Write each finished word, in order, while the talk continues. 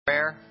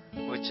Prayer,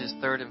 which is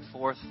third and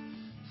fourth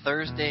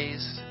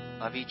Thursdays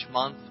of each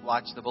month.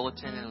 Watch the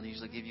bulletin, and it'll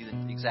usually give you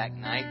the exact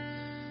night.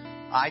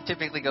 I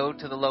typically go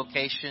to the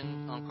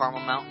location on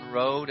Carmel Mountain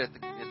Road at the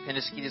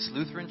Penasquitas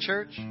Lutheran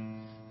Church.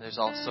 There's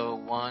also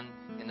one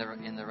in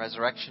the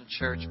Resurrection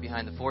Church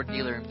behind the Ford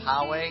dealer in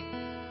Poway.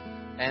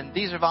 And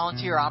these are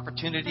volunteer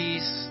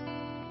opportunities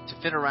to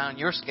fit around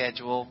your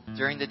schedule.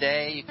 During the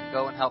day, you can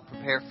go and help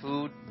prepare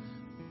food,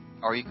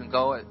 or you can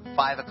go at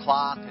 5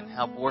 o'clock and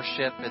help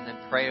worship and then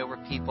pray over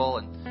people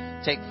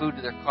and take food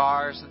to their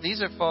cars.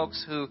 These are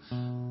folks who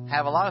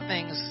have a lot of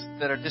things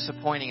that are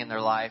disappointing in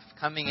their life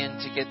coming in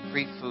to get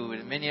free food,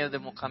 and many of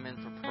them will come in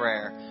for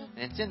prayer.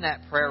 And it's in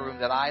that prayer room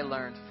that I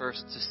learned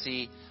first to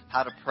see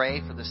how to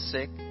pray for the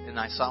sick, and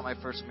I saw my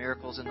first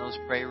miracles in those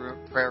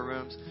prayer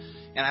rooms.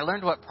 And I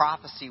learned what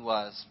prophecy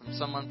was from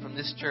someone from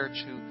this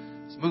church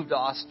who's moved to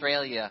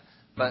Australia,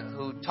 but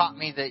who taught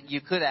me that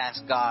you could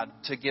ask God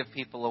to give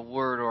people a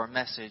word or a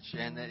message,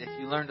 and that if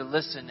you learn to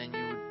listen and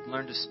you would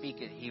learn to speak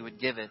it, He would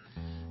give it.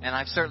 And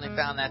I've certainly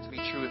found that to be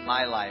true in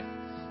my life.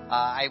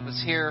 I was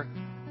here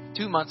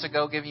 2 months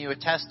ago giving you a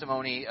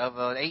testimony of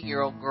an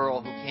 8-year-old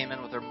girl who came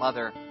in with her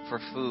mother for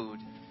food.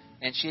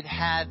 And she had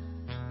had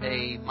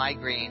a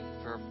migraine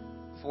for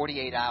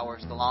 48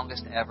 hours, the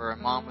longest ever,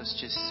 and Mom was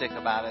just sick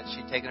about it.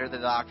 She'd taken her to the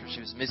doctor.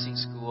 She was missing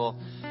school.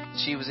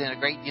 She was in a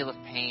great deal of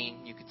pain.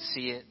 You could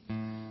see it.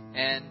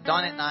 And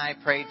Donette and I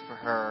prayed for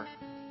her,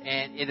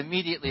 and it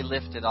immediately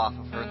lifted off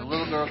of her. The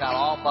little girl got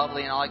all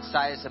bubbly and all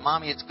excited, said,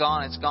 "Mommy, it's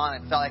gone, it's gone."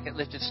 It felt like it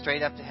lifted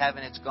straight up to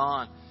heaven. It's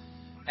gone.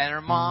 And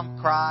her mom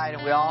cried,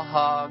 and we all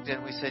hugged,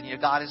 and we said,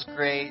 God is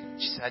great.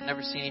 She said, "I'd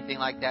never seen anything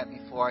like that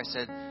before." I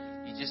said,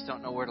 "You just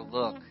don't know where to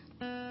look."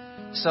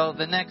 So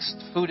the next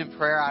food and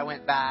prayer, I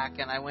went back,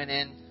 and I went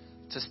in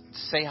to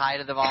say hi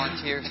to the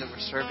volunteers that were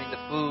serving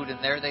the food,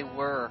 and there they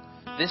were.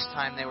 This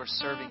time they were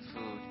serving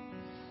food.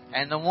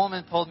 And the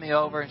woman pulled me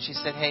over, and she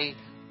said, "Hey,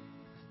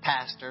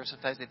 pastor,"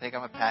 sometimes they think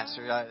I'm a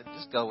pastor, I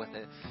just go with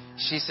it.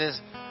 She says,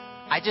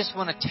 "I just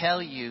want to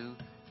tell you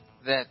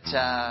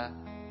that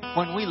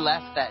when we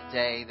left that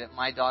day that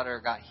my daughter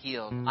got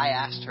healed, I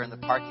asked her in the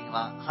parking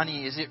lot,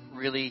 'Honey, is it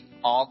really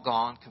all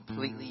gone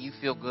completely? You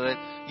feel good?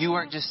 You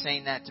weren't just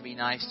saying that to be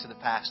nice to the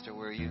pastor,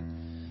 were you?'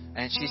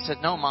 And she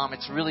said, 'No, Mom,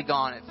 it's really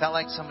gone. It felt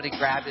like somebody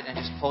grabbed it and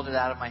just pulled it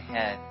out of my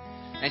head.'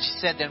 And she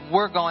said, 'Then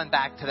we're going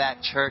back to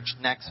that church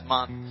next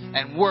month,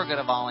 and we're going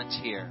to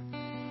volunteer.'"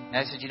 And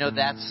I said,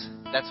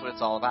 that's what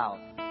it's all about.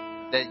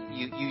 That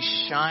you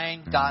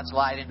shine God's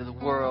light into the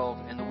world,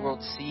 and the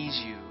world sees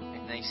you,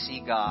 and they see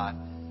God,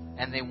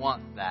 and they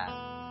want that.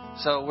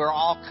 So we're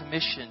all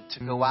commissioned to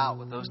go out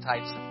with those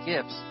types of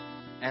gifts.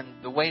 And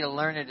the way to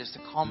learn it is to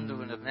come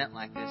to an event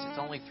like this. It's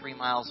only 3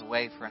 miles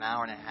away for an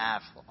hour and a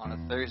half on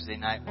a Thursday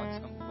night once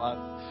a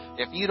month.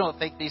 If you don't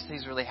think these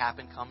things really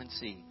happen, come and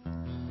see.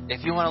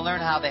 If you want to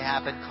learn how they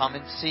happen, come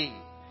and see.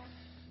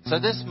 So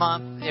this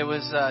month, it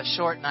was a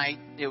short night.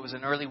 It was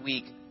an early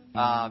week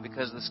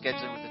because of the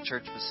scheduling with the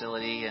church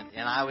facility.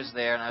 And I was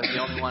there, and I was the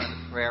only one in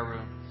the prayer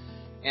room.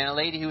 And a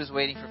lady who was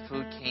waiting for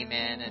food came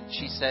in, and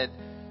she said,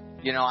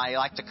 "I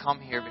like to come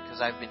here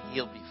because I've been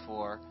healed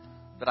before,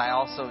 but I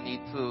also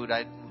need food.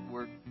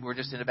 We're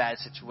just in a bad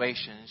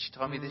situation." And she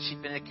told me that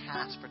she'd been in a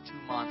cast for 2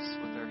 months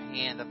with her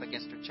hand up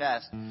against her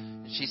chest.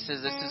 And she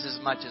says, "This is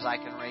as much as I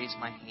can raise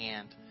my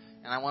hand.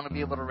 And I want to be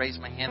able to raise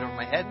my hand over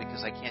my head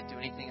because I can't do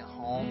anything at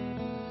home."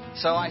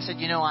 So I said,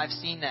 "I've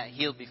seen that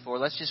healed before.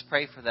 Let's just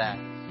pray for that."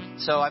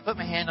 So I put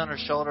my hand on her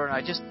shoulder, and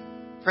I just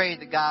prayed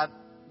that God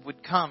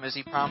would come as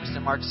He promised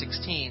in Mark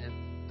 16.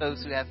 And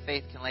those who have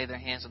faith can lay their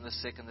hands on the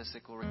sick, and the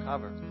sick will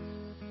recover.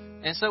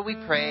 And so we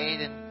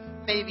prayed,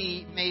 and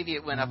maybe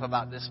it went up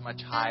about this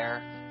much higher.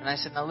 And I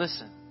said, "Now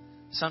listen,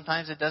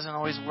 sometimes it doesn't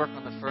always work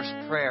on the first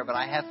prayer, but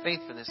I have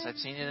faith for this. I've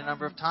seen it a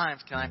number of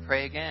times. Can I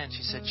pray again?"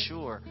 She said,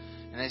 "Sure."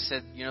 And I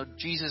said,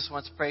 Jesus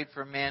once prayed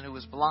for a man who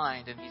was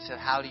blind, and he said,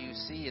 "How do you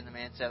see?" And the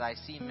man said, "I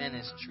see men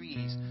as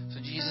trees." So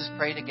Jesus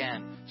prayed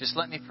again. "Just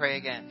let me pray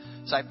again."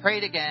 So I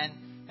prayed again,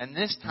 and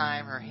this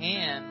time her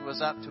hand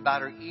was up to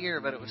about her ear,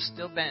 but it was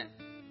still bent.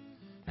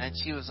 And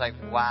she was like,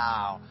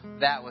 "Wow,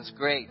 that was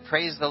great.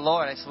 Praise the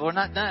Lord." I said, "We're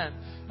not done."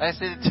 I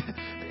said,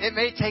 "It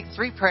may take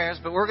 3 prayers,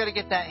 but we're going to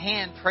get that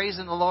hand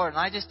praising the Lord." And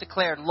I just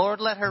declared,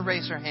 "Lord, let her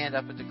raise her hand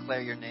up and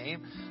declare your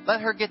name. Let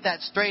her get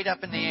that straight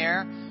up in the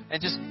air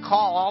and just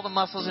call all the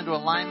muscles into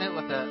alignment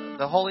with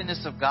the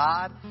holiness of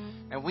God."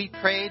 And we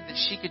prayed that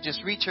she could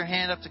just reach her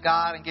hand up to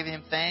God and give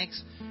Him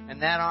thanks.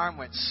 And that arm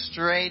went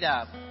straight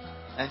up.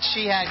 And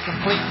she had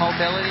complete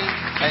mobility.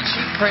 And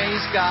she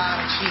praised God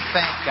and she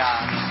thanked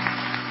God.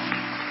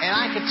 And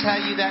I can tell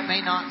you that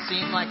may not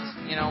seem like,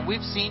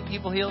 we've seen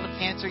people healed of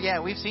cancer. Yeah,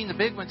 we've seen the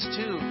big ones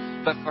too.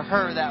 But for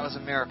her, that was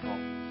a miracle.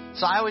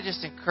 So I would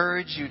just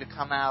encourage you to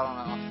come out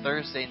on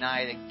Thursday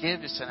night and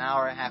give just an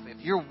hour and a half.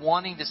 If you're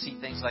wanting to see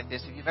things like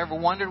this, if you've ever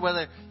wondered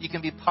whether you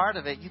can be part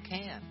of it, you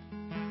can.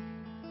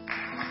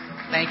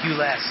 Thank you,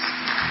 Les.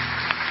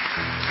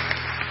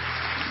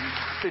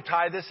 To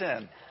tie this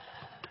in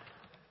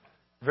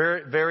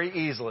very, very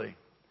easily.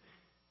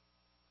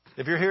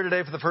 If you're here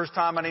today for the first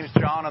time, my name is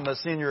John. I'm the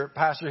senior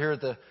pastor here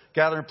at the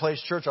Gathering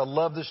Place Church. I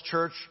love this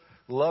church,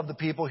 love the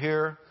people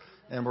here,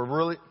 and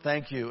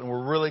thank you. And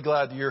we're really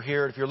glad that you're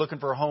here. If you're looking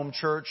for a home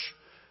church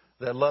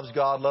that loves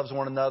God, loves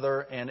one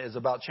another, and is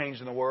about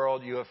changing the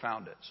world, you have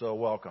found it. So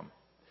welcome.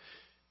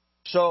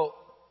 So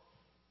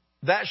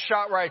that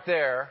shot right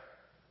there,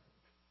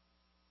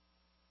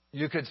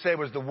 you could say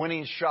was the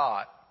winning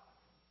shot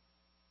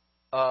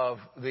of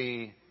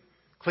the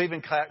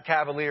Cleveland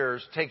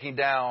Cavaliers taking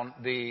down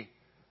the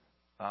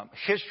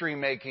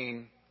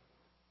history-making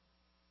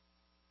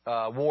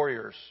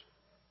Warriors.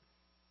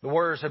 The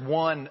Warriors had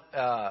won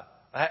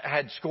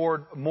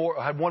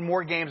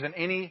more games than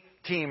any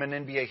team in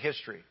NBA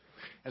history,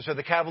 and so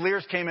the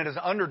Cavaliers came in as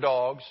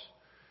underdogs,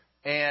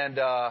 and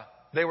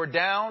they were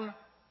down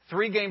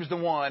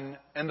 3-1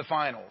 in the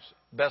finals,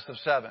 best of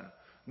 7.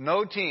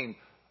 No team,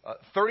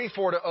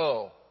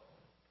 34-0.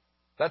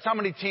 That's how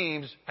many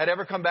teams had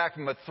ever come back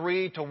from a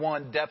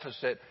 3-1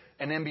 deficit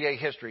in NBA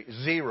history.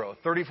 0.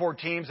 34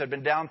 teams had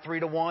been down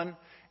 3-1,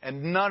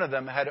 and none of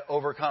them had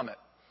overcome it.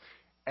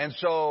 And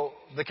so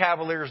the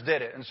Cavaliers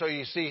did it. And so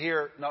you see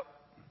here,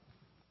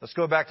 let's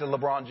go back to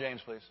LeBron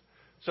James, please.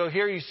 So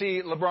here you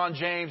see LeBron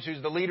James,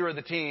 who's the leader of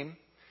the team,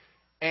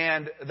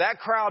 and that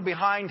crowd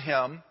behind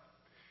him.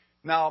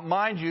 Now,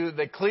 mind you,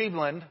 that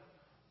Cleveland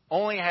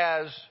only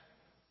has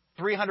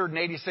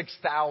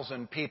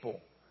 386,000 people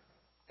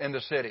in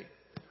the city.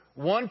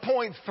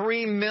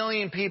 1.3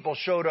 million people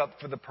showed up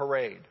for the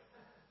parade.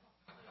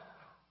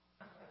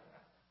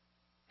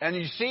 And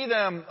you see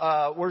them,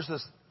 where's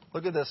this?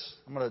 Look at this.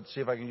 I'm going to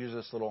see if I can use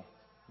this little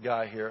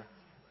guy here.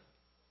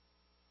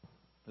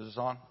 Is this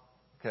on?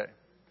 Okay.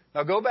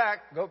 Now go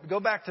back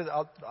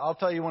to, I'll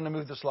tell you when to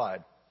move the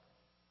slide.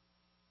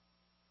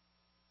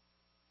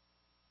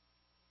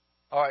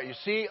 All right, you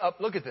see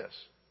up, look at this.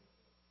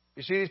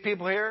 You see these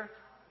people here?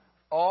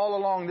 All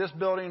along this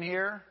building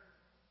here,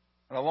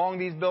 and along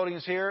these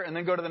buildings here, and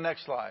then go to the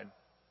next slide.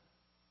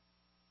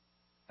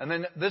 And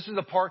then this is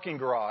the parking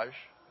garage.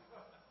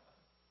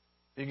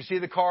 You can see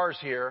the cars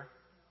here,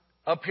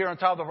 up here on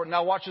top of the...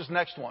 Now watch this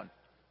next one.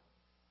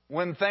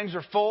 When things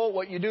are full,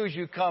 what you do is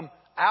you come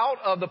out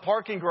of the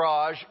parking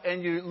garage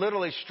and you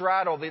literally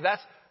straddle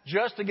that's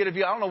just to get a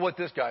view. I don't know what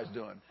this guy's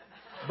doing,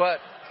 but...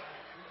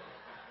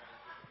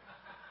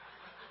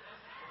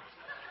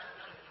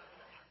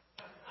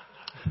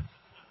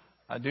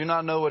 I do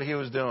not know what he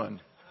was doing.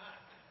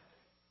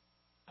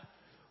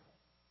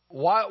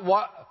 Why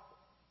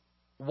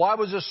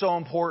was this so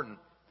important?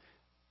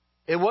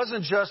 It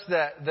wasn't just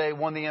that they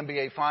won the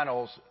NBA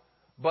Finals,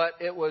 but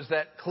it was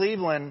that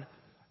Cleveland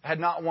had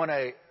not won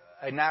a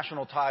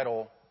national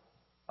title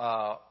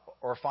or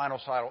a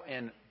finals title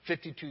in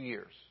 52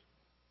 years.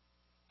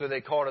 So they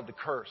called it the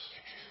curse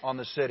on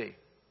the city.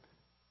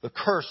 The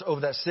curse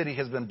over that city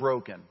has been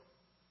broken.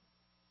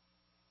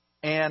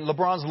 And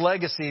LeBron's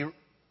legacy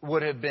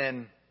would have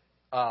been,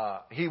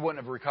 he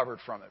wouldn't have recovered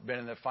from it. Been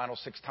in the final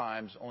 6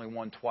 times, only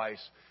won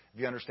twice. If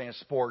you understand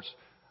sports,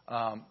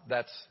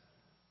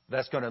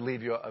 that's going to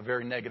leave you a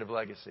very negative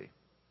legacy.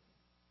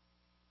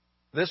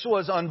 This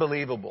was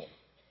unbelievable.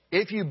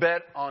 If you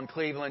bet on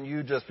Cleveland,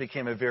 you just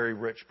became a very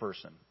rich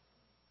person.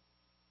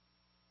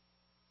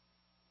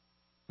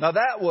 Now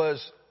that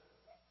was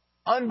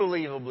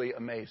unbelievably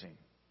amazing.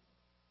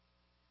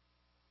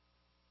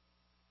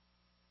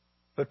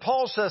 But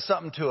Paul says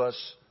something to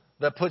us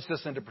that puts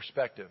this into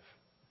perspective.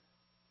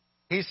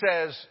 He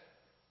says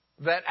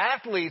that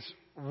athletes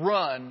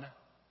run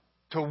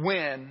to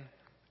win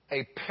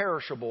a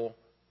perishable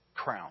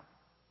crown.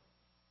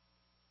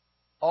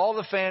 All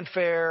the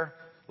fanfare,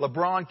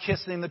 LeBron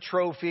kissing the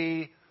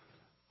trophy,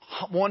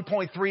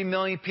 1.3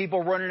 million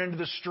people running into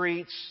the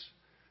streets,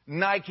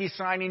 Nike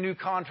signing new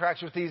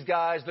contracts with these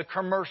guys, the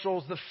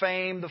commercials, the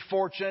fame, the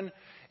fortune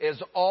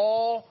is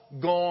all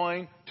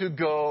going to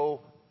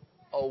go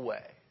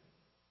away.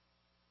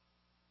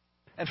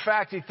 In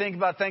fact, you think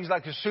about things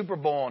like the Super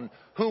Bowl and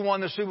who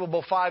won the Super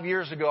Bowl 5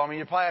 years ago. I mean,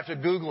 you probably have to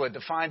Google it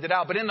to find it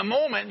out. But in the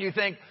moment, you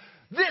think,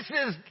 this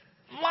is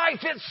life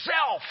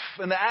itself.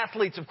 And the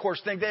athletes, of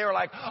course, think they are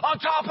like on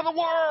top of the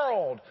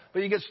world.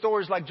 But you get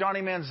stories like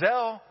Johnny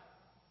Manziel,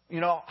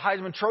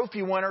 Heisman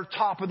Trophy winner,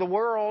 top of the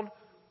world.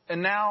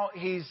 And now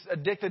he's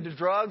addicted to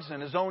drugs.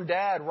 And his own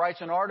dad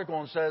writes an article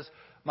and says,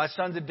 my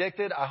son's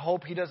addicted. I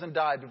hope he doesn't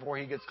die before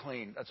he gets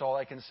clean. That's all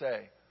I can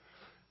say.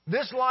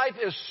 This life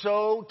is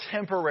so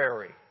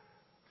temporary.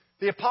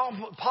 The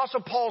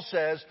Apostle Paul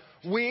says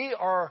we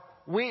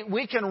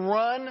can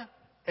run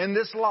in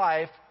this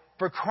life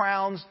for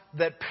crowns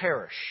that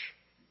perish.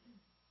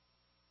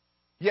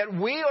 Yet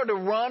we are to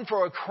run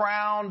for a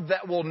crown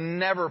that will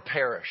never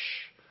perish.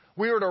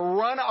 We are to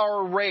run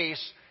our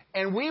race,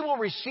 and we will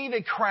receive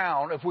a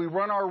crown if we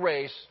run our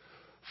race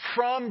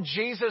from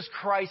Jesus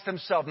Christ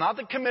himself. Not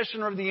the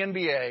commissioner of the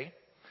NBA,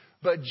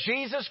 but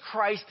Jesus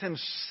Christ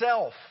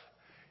himself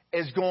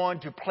is going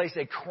to place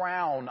a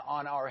crown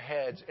on our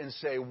heads and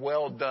say,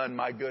 well done,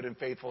 my good and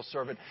faithful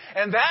servant.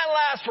 And that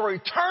lasts for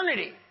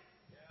eternity.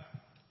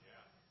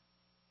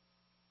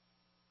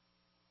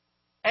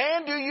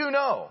 And do you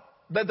know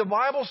that the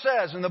Bible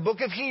says in the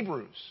book of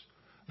Hebrews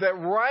that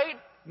right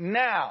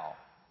now,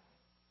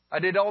 I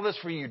did all this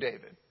for you,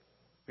 David,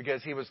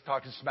 because he was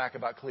talking smack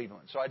about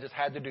Cleveland. So I just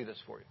had to do this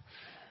for you.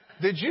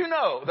 Did you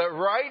know that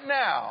right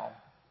now,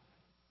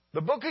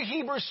 the book of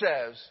Hebrews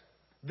says,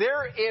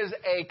 there is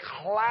a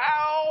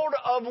cloud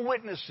of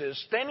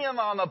witnesses standing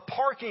on the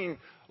parking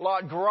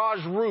lot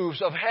garage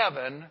roofs of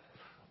heaven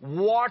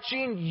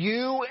watching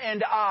you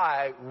and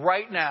I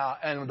right now,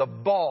 and the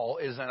ball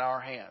is in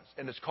our hands.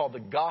 And it's called the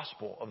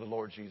gospel of the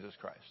Lord Jesus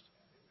Christ.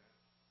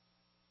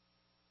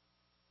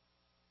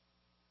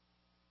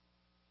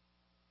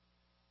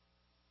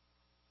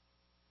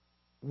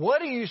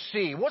 What do you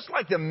see? What's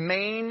like the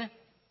main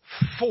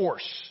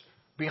force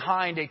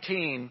behind a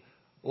team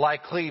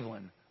like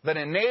Cleveland that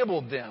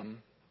enabled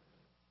them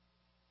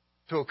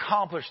to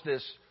accomplish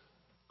this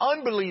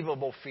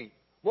unbelievable feat?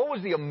 What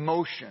was the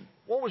emotion?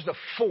 What was the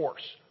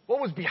force? What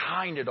was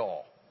behind it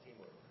all?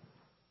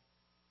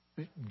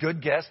 Teamwork.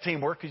 Good guess,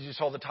 teamwork, because you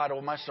saw the title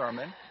of my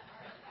sermon.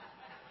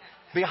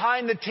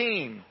 Behind the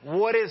team,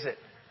 what is it?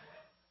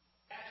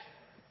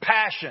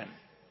 Passion.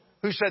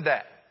 Who said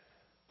that?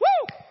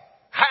 Woo!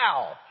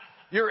 How?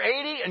 You're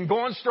 80 and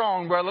going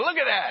strong, brother. Look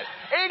at that.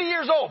 80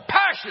 years old.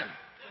 Passion.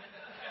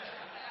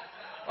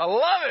 I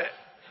love it.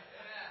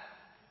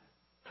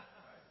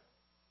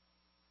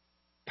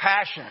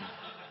 Passion.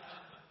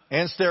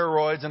 And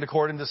steroids, and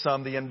according to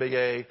some, the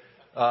NBA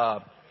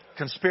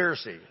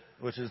conspiracy,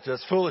 which is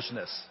just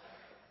foolishness.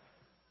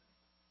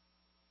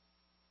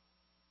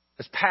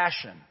 It's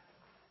passion.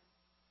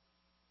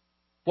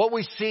 What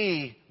we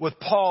see with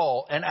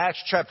Paul in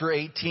Acts chapter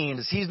 18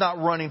 is he's not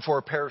running for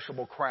a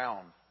perishable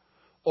crown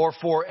or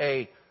for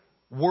a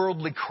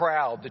worldly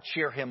crowd to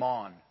cheer him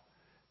on.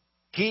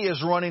 He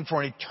is running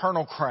for an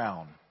eternal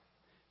crown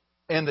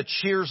and the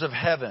cheers of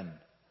heaven,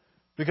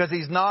 because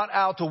he's not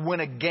out to win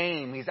a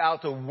game. He's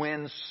out to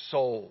win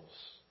souls.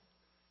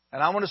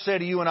 And I want to say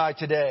to you and I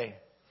today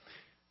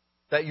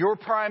that your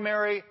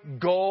primary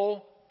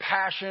goal,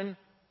 passion,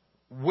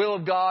 will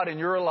of God in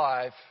your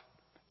life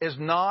is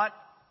not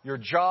your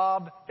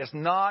job. It's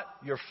not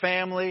your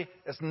family.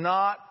 It's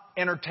not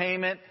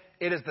entertainment.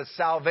 It is the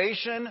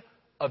salvation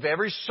of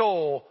every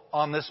soul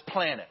on this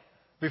planet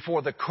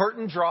before the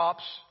curtain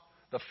drops,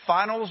 the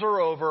finals are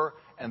over,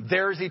 and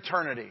there's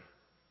eternity.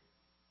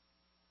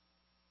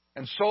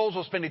 And souls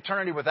will spend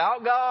eternity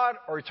without God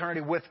or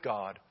eternity with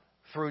God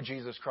through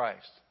Jesus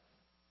Christ.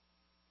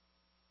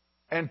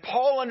 And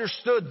Paul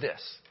understood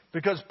this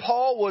because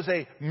Paul was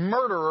a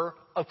murderer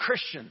of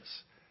Christians.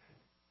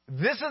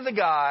 This is a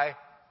guy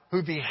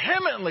who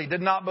vehemently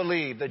did not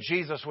believe that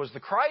Jesus was the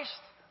Christ,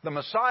 the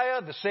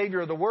Messiah, the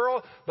Savior of the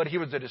world, but he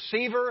was a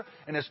deceiver,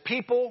 and his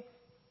people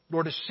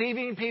were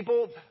deceiving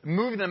people,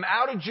 moving them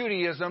out of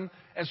Judaism,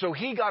 and so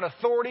he got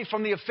authority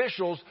from the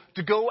officials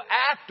to go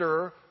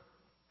after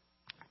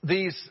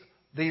these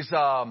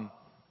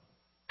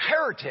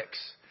heretics.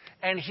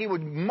 And he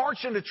would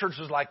march into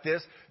churches like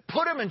this,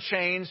 put them in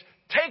chains,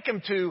 take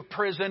them to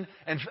prison,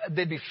 and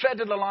they'd be fed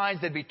to the lions,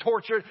 they'd be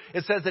tortured.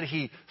 It says that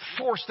he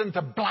forced them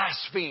to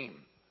blaspheme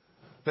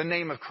the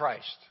name of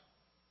Christ.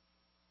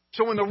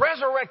 So when the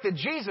resurrected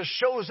Jesus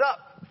shows up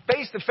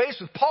face to face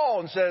with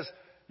Paul and says,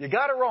 "You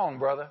got it wrong,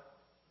 brother,"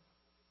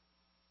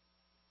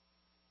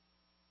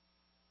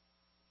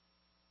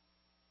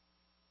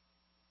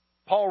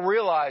 Paul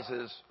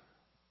realizes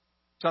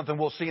something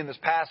we'll see in this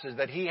passage,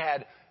 that he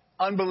had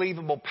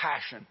unbelievable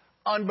passion,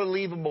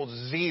 unbelievable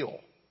zeal.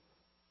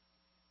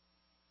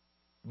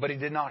 But he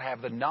did not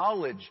have the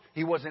knowledge.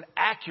 He wasn't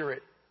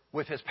accurate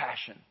with his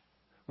passion.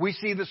 We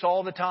see this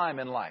all the time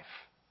in life.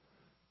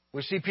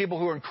 We see people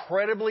who are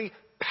incredibly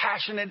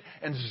passionate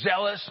and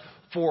zealous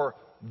for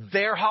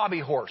their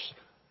hobby horse,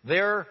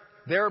 their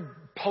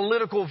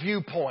political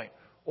viewpoint,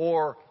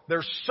 or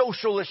their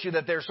social issue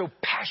that they're so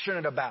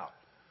passionate about.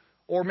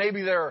 Or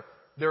maybe their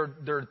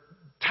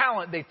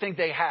talent they think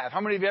they have. How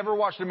many of you ever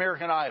watched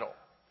American Idol?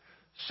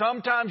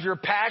 Sometimes your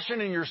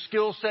passion and your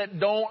skill set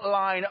don't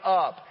line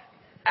up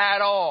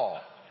at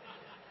all.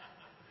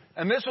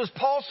 And this was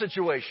Paul's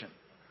situation.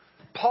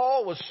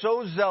 Paul was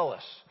so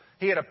zealous.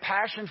 He had a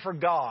passion for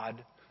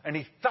God, and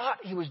he thought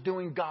he was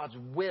doing God's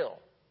will.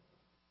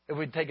 If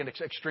we take an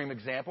extreme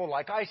example,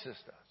 like ISIS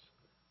does.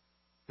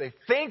 They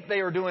think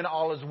they are doing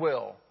all His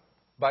will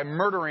by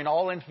murdering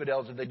all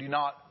infidels if they do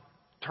not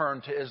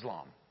turn to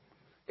Islam.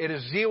 It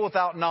is zeal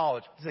without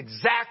knowledge. It's the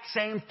exact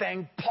same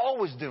thing Paul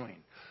was doing.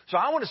 So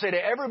I want to say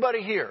to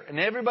everybody here and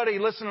everybody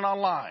listening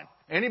online,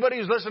 anybody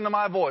who's listening to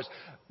my voice,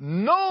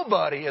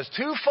 nobody is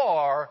too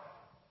far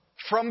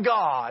from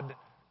God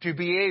to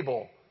be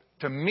able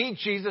to meet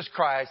Jesus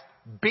Christ,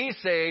 be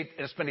saved,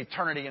 and spend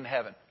eternity in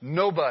heaven.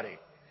 Nobody.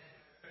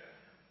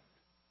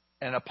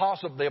 And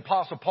the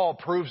Apostle Paul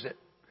proves it.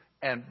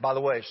 And by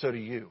the way, so do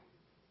you.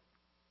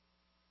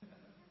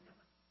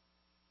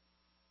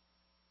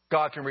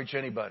 God can reach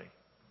anybody.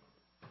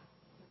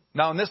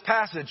 Now, in this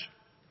passage,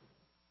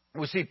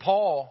 we see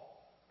Paul.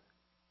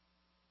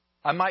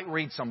 I might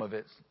read some of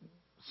it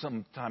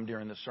sometime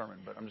during this sermon,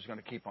 but I'm just going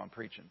to keep on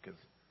preaching because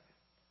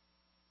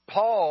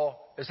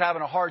Paul is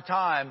having a hard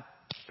time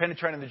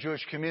penetrating the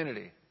Jewish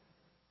community.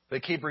 They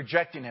keep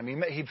rejecting him.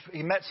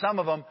 He met some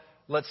of them,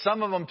 led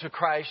some of them to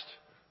Christ,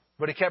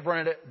 but he kept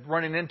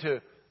running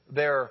into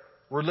their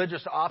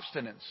religious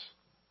obstinance.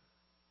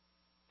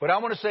 But I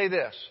want to say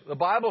this. The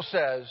Bible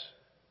says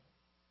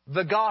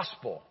the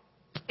gospel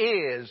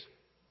is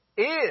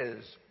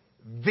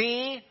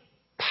the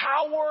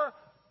power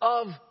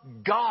of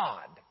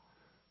God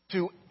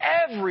to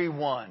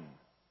everyone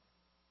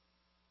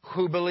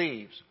who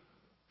believes.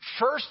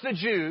 First the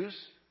Jews,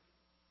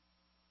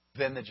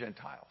 then the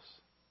Gentiles.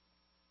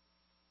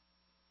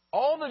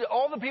 All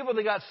the people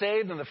that got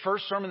saved in the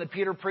first sermon that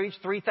Peter preached,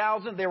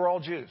 3,000, they were all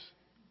Jews.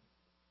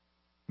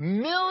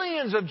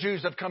 Millions of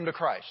Jews have come to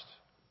Christ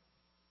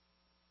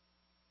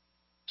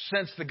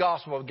since the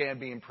gospel began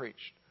being preached.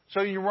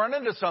 So you run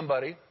into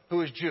somebody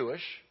who is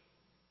Jewish,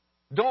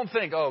 don't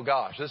think, oh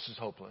gosh, this is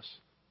hopeless.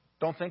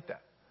 Don't think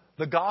that.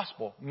 The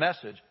gospel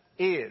message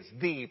is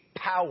the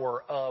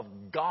power of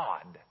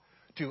God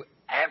to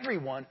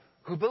everyone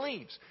who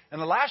believes. In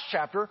the last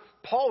chapter,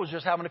 Paul was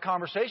just having a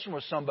conversation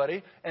with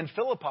somebody in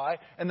Philippi,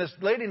 and this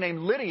lady named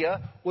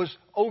Lydia was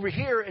over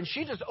here, and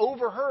she just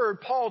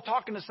overheard Paul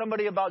talking to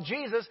somebody about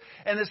Jesus,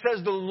 and it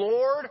says the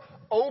Lord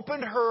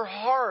opened her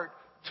heart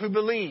to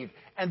believe.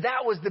 And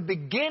that was the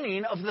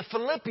beginning of the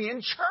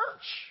Philippian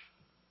church.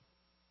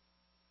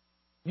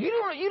 You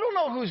don't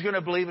know who's going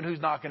to believe and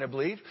who's not going to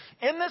believe.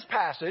 In this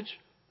passage,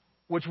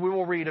 which we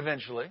will read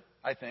eventually,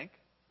 I think,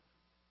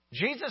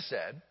 Jesus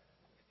said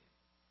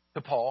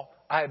to Paul,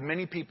 I have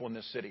many people in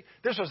this city.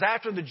 This was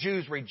after the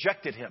Jews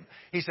rejected him.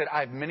 He said,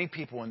 I have many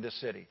people in this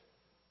city.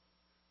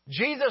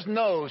 Jesus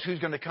knows who's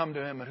going to come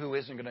to him and who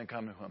isn't going to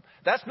come to him.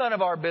 That's none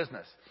of our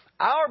business.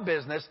 Our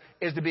business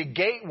is to be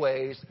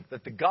gateways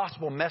that the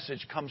gospel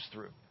message comes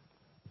through.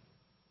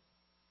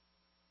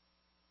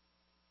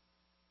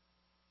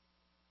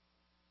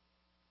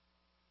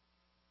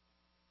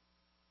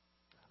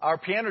 Our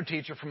piano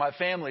teacher for my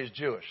family is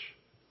Jewish.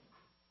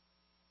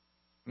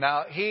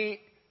 Now, he's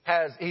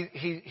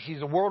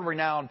a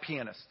world-renowned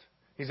pianist.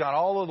 He's gone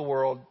all over the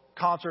world,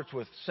 concerts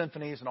with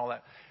symphonies and all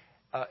that.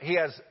 He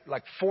has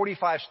like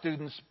 45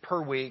 students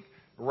per week,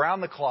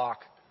 around the clock.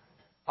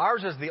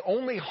 Ours is the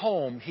only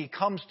home he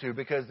comes to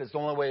because it's the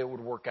only way it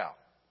would work out.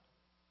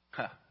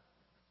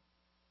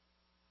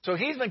 So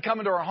he's been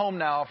coming to our home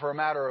now for a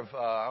matter of,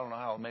 I don't know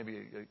how,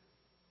 maybe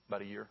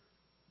about a year.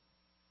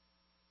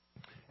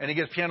 And he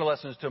gives piano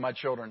lessons to my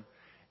children.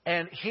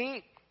 And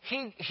he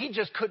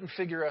just couldn't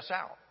figure us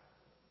out.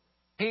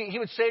 He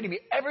would say to me,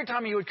 every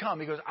time he would come,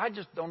 he goes, I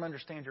just don't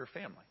understand your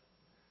family.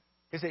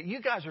 He said,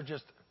 you guys are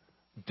just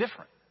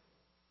different.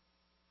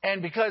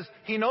 And because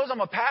he knows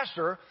I'm a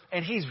pastor,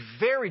 and he's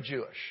very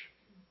Jewish.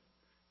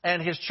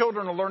 And his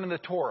children are learning the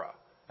Torah.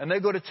 And they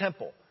go to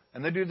temple.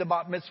 And they do the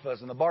bat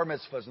mitzvahs and the bar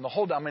mitzvahs and the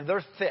whole, I mean,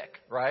 they're thick,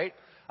 right?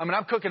 I mean,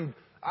 I'm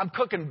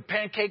cooking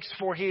pancakes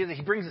for he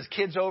brings his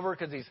kids over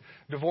because he's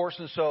divorced,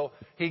 and so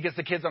he gets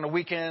the kids on the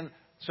weekend.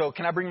 So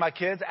can I bring my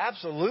kids?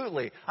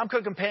 Absolutely. I'm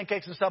cooking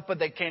pancakes and stuff, but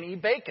they can't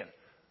eat bacon.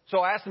 So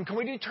I asked them, can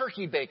we do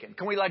turkey bacon?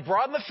 Can we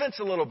broaden the fence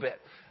a little bit?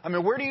 I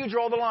mean, where do you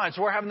draw the line?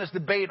 So we're having this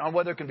debate on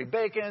whether it can be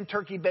bacon,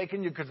 turkey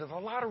bacon, because there's a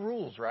lot of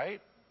rules,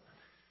 right?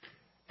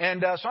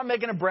 And so I'm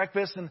making a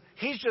breakfast, and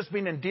he's just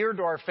been endeared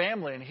to our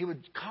family, and he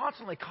would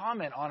constantly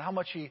comment on how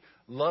much he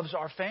loves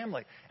our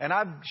family. And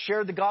I've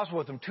shared the gospel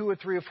with him 2 or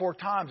 3 or 4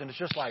 times, and it's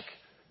just like,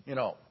 it's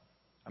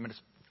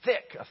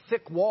a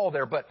thick wall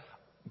there, but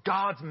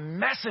God's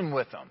messing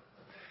with him.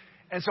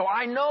 And so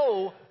I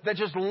know that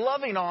just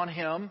loving on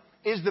him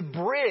is the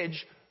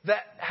bridge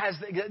that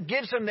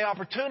gives him the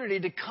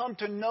opportunity to come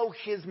to know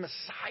his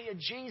Messiah,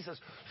 Jesus,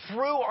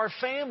 through our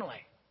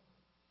family.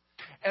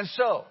 And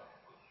so,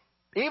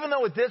 even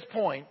though at this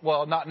point,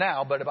 well, not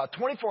now, but about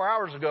 24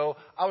 hours ago,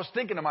 I was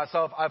thinking to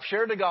myself, I've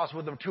shared the gospel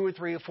with him 2 or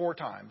 3 or 4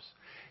 times.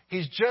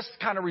 He's just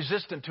kind of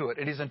resistant to it,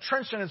 and he's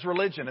entrenched in his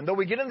religion. And though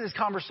we get into these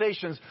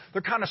conversations,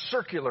 they're kind of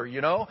circular,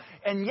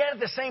 And yet at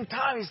the same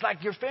time, he's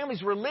like, your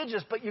family's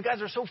religious, but you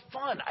guys are so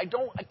fun. I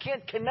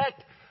can't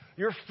connect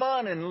your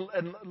fun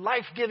and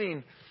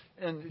life-giving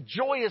and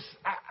joyous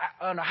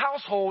on a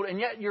household, and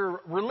yet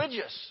you're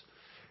religious.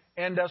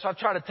 And so I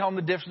try to tell them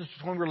the difference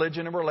between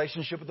religion and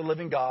relationship with the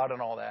living God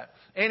and all that.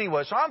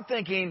 Anyway, so I'm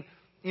thinking,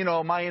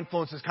 my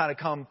influence has kind of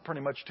come pretty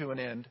much to an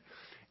end.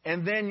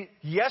 And then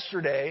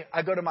yesterday,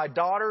 I go to my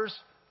daughter's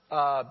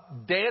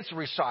dance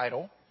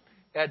recital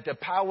at the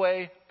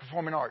Poway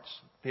Performing Arts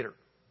Theater.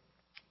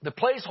 The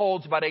place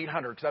holds about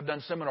 800 because I've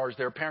done seminars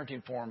there,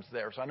 parenting forums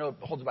there, so I know it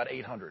holds about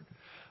 800.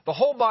 The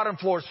whole bottom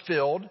floor is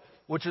filled,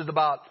 which is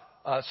about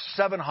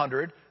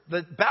 700.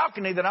 The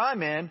balcony that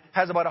I'm in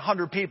has about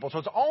 100 people, so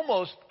it's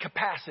almost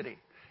capacity.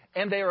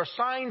 And they are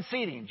assigned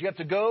seating. You have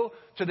to go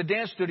to the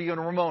dance studio in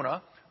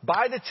Ramona,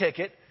 buy the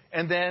ticket,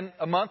 and then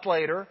a month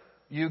later,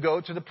 you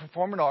go to the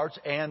Performing Arts,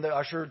 and the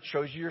usher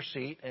shows you your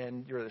seat,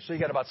 and you're there. So you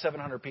got about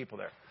 700 people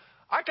there.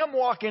 I come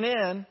walking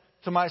in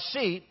to my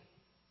seat,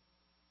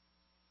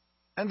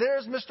 and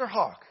there's Mr.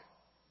 Hawk,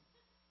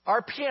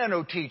 our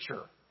piano teacher.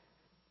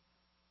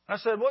 I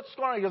said, what's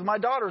going on? He goes, my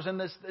daughter's in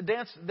this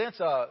dance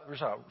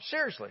recital.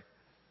 Seriously.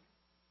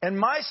 And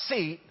my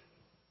seat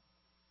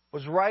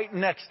was right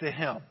next to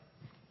him.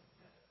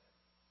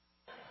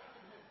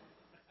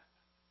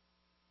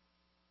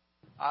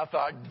 I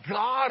thought,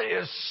 God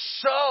is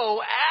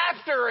so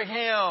after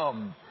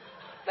him.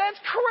 That's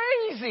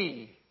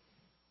crazy.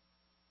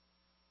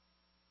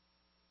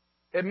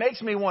 It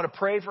makes me want to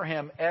pray for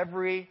him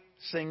every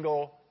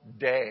single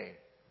day.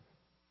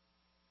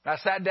 I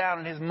sat down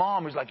and his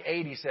mom, who's like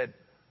 80, said,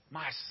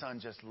 my son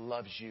just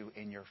loves you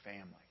in your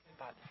family. I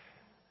thought,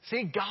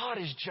 see, God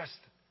is just,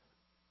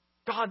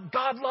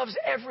 God loves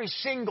every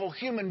single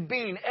human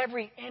being,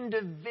 every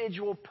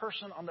individual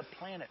person on the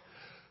planet.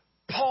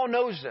 Paul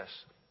knows this.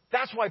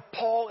 That's why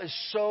Paul is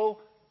so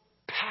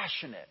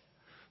passionate.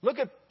 Look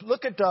at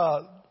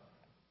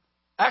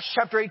Acts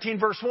chapter 18,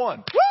 verse 1.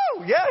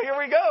 Woo! Yeah, here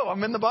we go.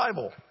 I'm in the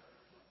Bible.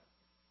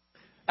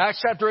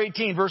 Acts chapter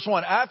 18, verse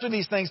 1. After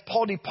these things,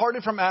 Paul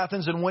departed from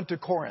Athens and went to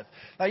Corinth.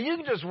 Now, you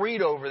can just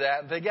read over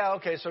that and think, yeah,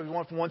 okay, so he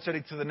went from one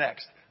city to the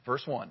next.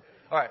 Verse 1.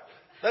 All right.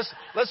 Let's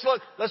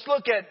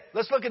look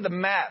at the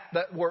map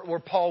where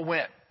Paul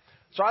went.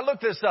 So I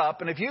looked this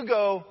up, and if you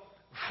go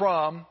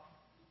from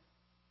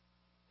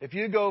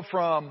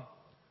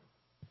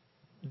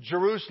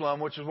Jerusalem,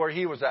 which is where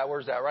he was at,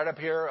 where's that? Right up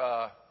here?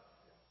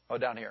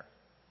 Down here.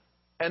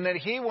 And then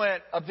he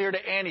went up there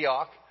to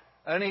Antioch.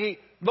 And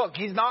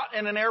he's not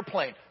in an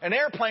airplane. An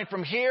airplane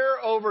from here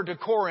over to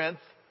Corinth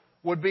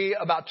would be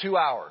about 2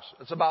 hours.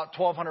 It's about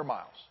 1,200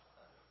 miles.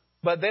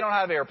 But they don't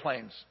have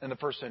airplanes in the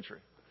first century.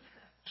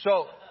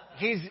 So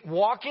he's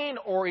walking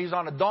or he's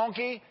on a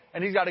donkey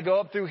and he's got to go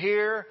up through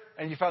here.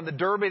 And you found the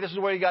Derby. This is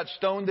where he got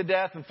stoned to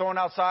death and thrown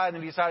outside. And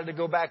then he decided to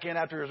go back in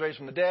after he was raised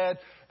from the dead.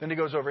 Then he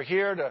goes over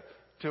here to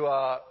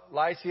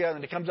Lycia, and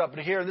then he comes up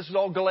to here. And this is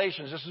all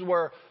Galatians. This is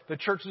where the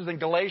church is in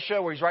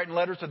Galatia, where he's writing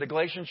letters to the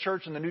Galatian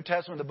church in the New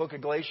Testament. The book of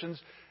Galatians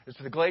is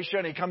to the Galatia,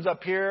 and he comes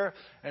up here,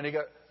 and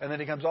then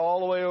he comes all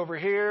the way over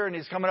here, and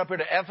he's coming up here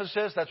to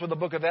Ephesus. That's where the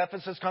book of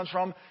Ephesus comes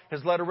from.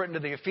 His letter written to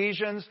the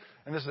Ephesians,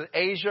 and this is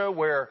Asia,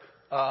 where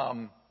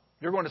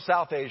you're going to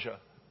South Asia,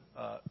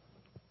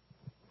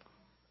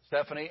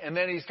 Stephanie. And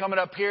then he's coming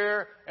up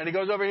here, and he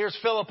goes over here. Here's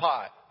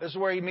Philippi. This is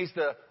where he meets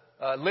the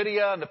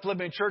Lydia and the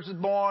Philippian church is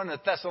born, and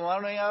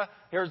Thessalonica.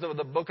 Here's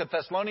the book of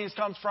Thessalonians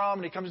comes from,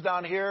 and he comes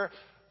down here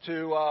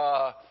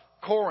to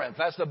Corinth.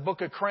 That's the book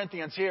of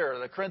Corinthians here,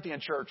 the Corinthian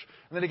church.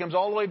 And then he comes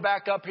all the way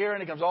back up here,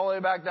 and he comes all the way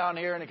back down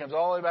here, and he comes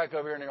all the way back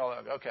over here, and he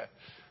goes, okay.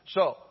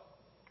 So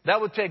that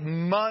would take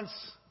months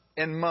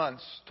and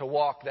months to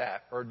walk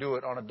that or do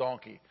it on a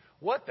donkey.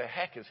 What the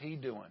heck is he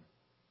doing?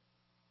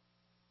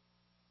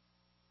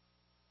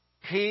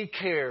 He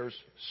cares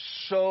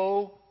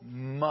so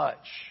much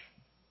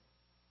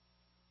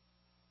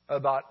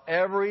about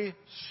every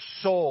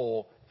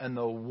soul in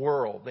the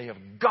world. They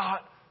have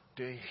got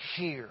to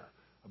hear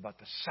about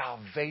the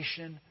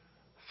salvation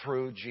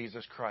through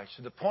Jesus Christ.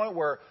 To the point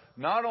where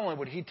not only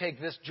would he take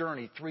this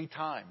journey 3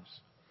 times,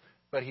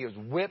 but he was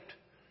whipped,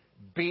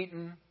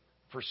 beaten,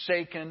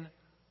 forsaken,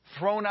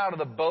 thrown out of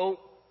the boat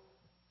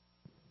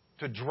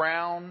to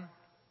drown,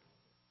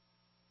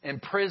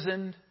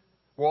 imprisoned,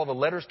 where all the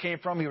letters came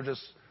from. He would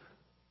just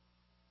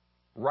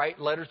write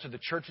letters to the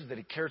churches that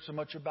he cared so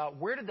much about.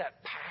 Where did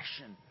that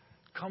passion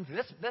come from?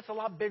 That's a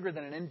lot bigger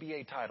than an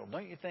NBA title,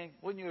 don't you think?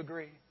 Wouldn't you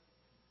agree?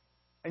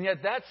 And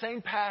yet that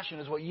same passion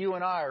is what you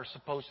and I are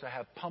supposed to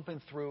have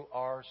pumping through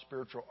our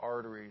spiritual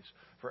arteries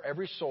for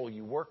every soul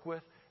you work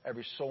with,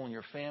 every soul in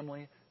your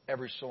family,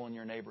 every soul in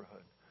your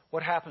neighborhood.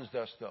 What happens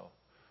to us, though?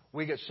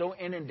 We get so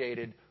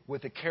inundated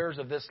with the cares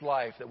of this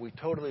life that we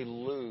totally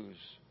lose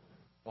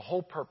the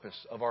whole purpose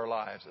of our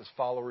lives as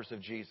followers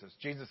of Jesus.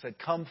 Jesus said,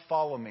 come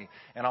follow me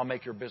and I'll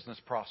make your business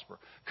prosper.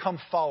 Come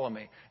follow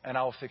me and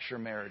I'll fix your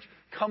marriage.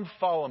 Come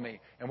follow me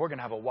and we're going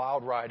to have a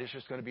wild ride. It's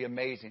just going to be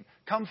amazing.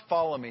 Come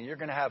follow me. You're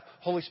going to have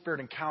Holy Spirit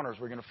encounters.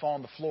 We're going to fall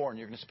on the floor and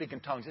you're going to speak in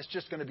tongues. It's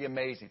just going to be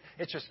amazing.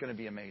 It's just going to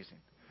be amazing.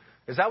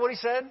 Is that what he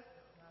said?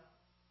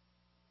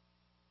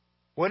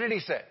 What did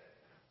he say?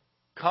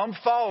 Come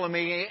follow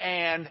me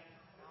and...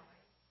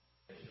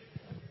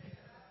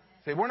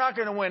 See, we're not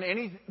going to win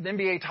any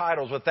NBA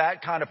titles with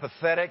that kind of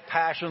pathetic,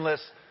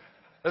 passionless.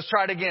 Let's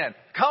try it again.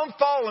 Come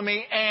follow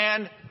me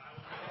and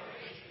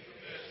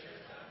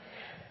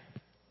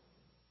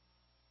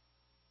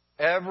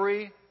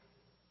every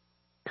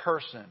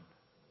person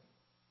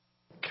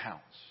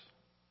counts.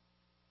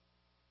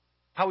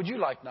 How would you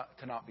like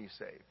to not be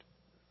saved?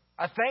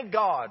 I thank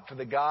God for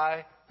the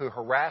guy who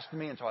harassed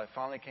me until I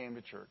finally came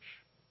to church.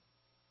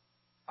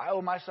 I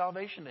owe my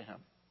salvation to him.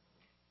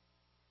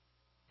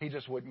 He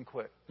just wouldn't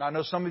quit. Now, I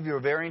know some of you are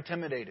very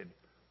intimidated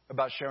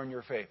about sharing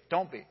your faith.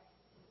 Don't be.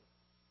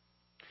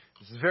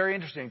 This is very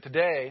interesting.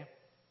 Today,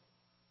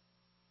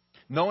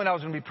 knowing I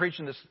was going to be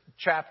preaching this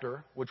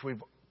chapter, which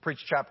we've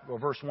preached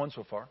verse 1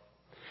 so far,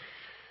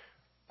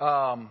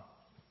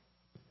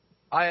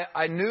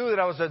 I knew that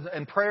I was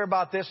in prayer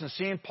about this and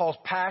seeing Paul's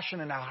passion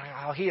and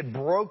how he had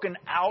broken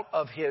out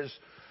of his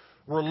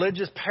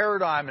religious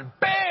paradigm and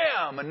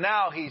bam! Him, and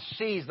now he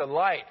sees the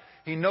light.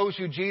 He knows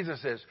who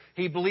Jesus is.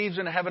 He believes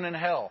in heaven and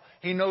hell.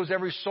 He knows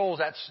every soul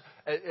that's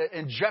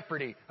in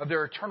jeopardy of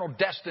their eternal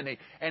destiny.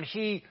 And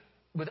he,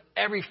 with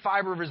every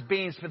fiber of his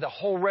being, spent the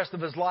whole rest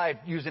of his life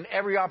using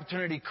every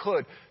opportunity he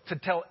could to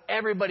tell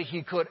everybody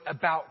he could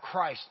about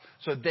Christ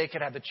so they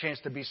could have the chance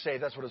to be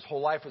saved. That's what his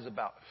whole life was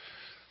about.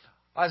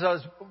 As I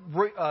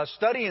was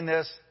studying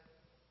this,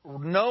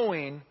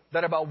 knowing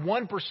that about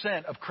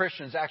 1% of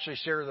Christians actually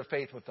share their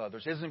faith with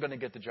others isn't going to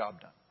get the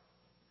job done.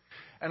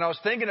 And I was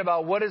thinking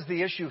about what is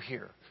the issue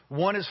here.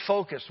 One is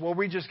focus. Well,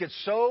 we just get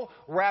so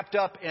wrapped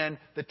up in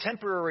the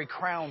temporary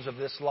crowns of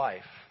this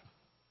life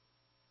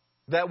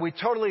that we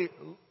totally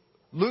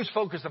lose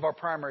focus of our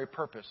primary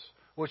purpose,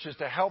 which is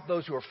to help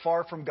those who are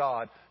far from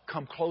God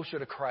come closer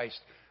to Christ,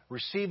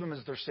 receive Him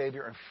as their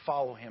Savior, and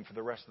follow Him for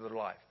the rest of their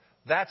life.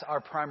 That's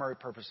our primary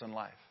purpose in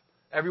life.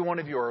 Every one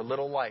of you are a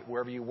little light.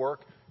 Wherever you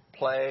work,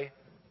 play,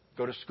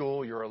 go to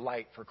school, you're a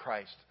light for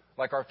Christ.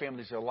 Like our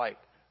family's a light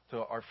to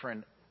our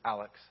friend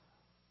Alex.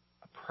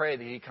 I pray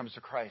that he comes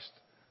to Christ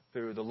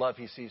through the love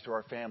he sees through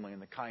our family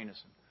and the kindness.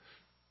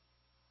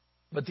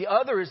 But the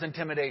other is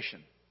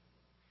intimidation.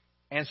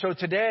 And so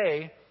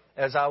today,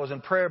 as I was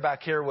in prayer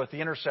back here with the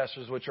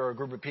intercessors, which are a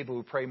group of people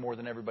who pray more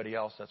than everybody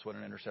else, that's what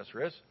an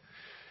intercessor is.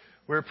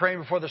 We were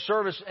praying before the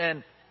service,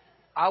 and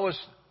I was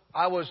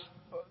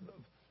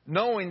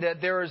knowing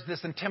that there is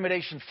this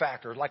intimidation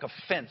factor, like a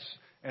fence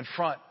in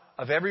front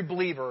of every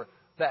believer,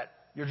 that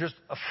you're just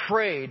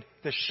afraid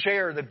to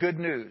share the good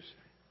news.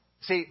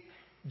 See,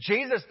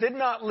 Jesus did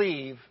not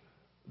leave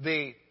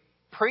the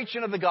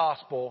preaching of the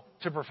gospel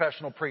to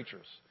professional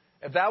preachers.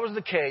 If that was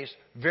the case,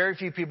 very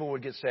few people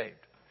would get saved.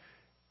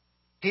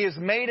 He has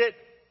made it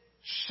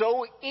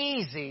so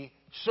easy,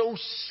 so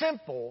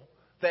simple,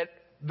 that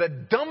the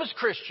dumbest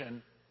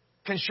Christian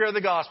can share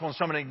the gospel and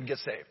somebody can get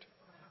saved.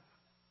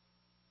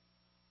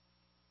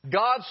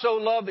 God so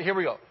loved, here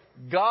we go.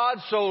 God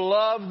so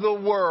loved the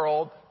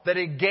world that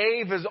He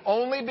gave His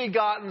only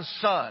begotten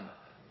Son,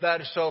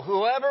 that so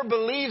whoever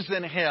believes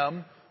in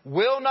Him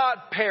will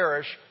not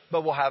perish,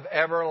 but will have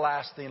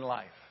everlasting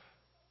life.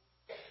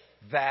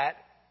 That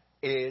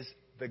is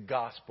the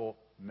gospel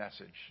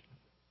message.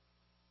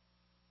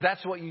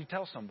 That's what you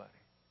tell somebody.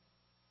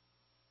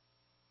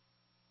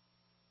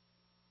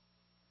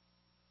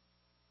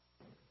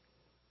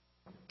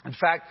 In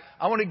fact,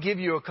 I want to give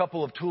you a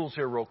couple of tools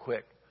here real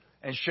quick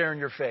and sharing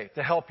your faith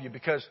to help you,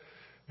 because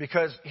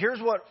here's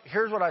what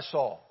I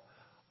saw.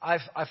 I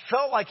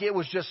felt like it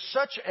was just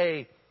such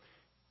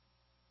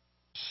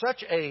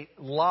a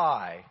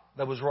lie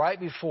that was right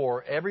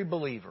before every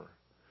believer,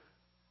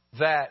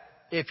 that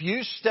if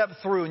you step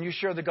through and you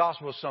share the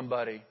gospel with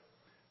somebody,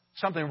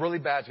 something really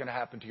bad is going to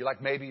happen to you.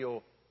 Like maybe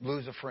you'll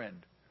lose a friend.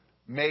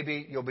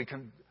 Maybe you'll be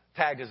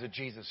tagged as a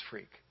Jesus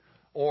freak.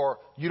 Or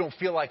you don't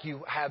feel like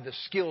you have the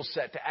skill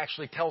set to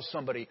actually tell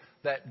somebody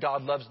that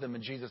God loves them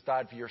and Jesus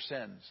died for your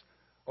sins.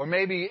 Or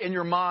maybe in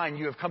your mind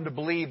you have come to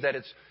believe that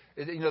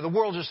the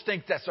world just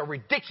thinks that's a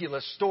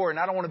ridiculous story and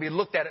I don't want to be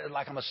looked at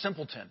like I'm a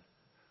simpleton.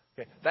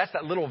 Okay? That's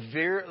that little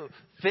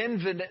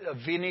thin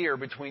veneer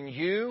between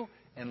you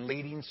and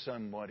leading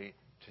somebody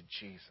to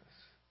Jesus.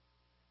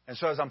 And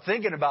so as I'm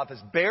thinking about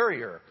this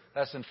barrier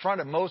that's in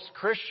front of most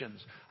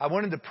Christians, I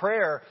went into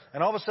prayer,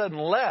 and all of a sudden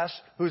Les,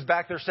 who's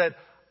back there, said,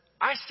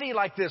 I see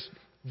like this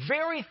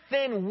very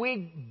thin,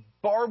 weak,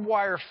 barbed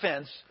wire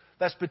fence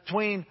that's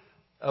between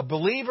a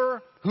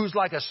believer who's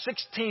like a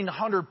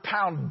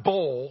 1,600-pound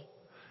bull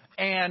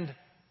and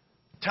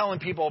telling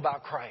people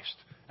about Christ.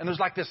 And there's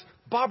like this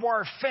barbed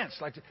wire fence.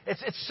 Like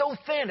it's so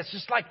thin, it's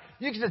just like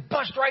you can just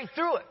bust right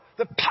through it.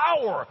 The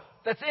power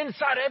that's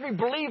inside every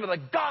believer, the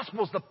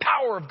gospel's the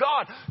power of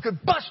God,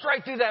 could bust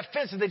right through that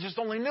fence if they just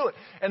only knew it.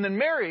 And then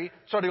Mary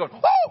started going, hoo,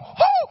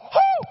 hoo,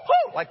 hoo,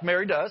 hoo, like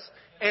Mary does.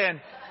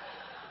 And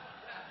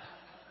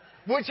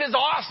which is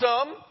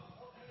awesome.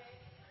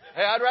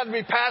 Hey, I'd rather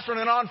be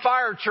pastoring an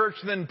on-fire church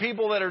than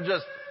people that are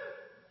just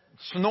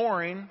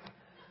snoring.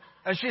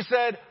 And she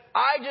said,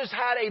 I just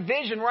had a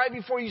vision right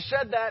before you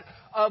said that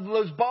of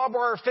those barbed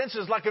wire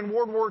fences like in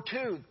World War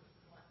II.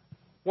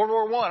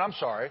 World War I, I'm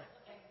sorry.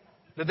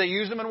 Did they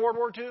use them in World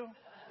War II?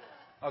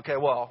 Okay,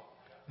 well,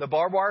 the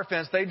barbed wire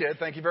fence, they did.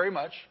 Thank you very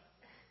much.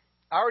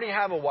 I already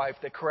have a wife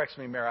that corrects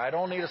me, Mary. I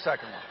don't need a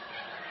second one.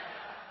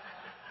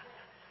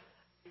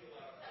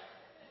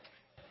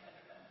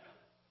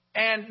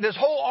 And this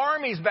whole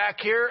army's back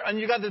here, and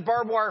you got this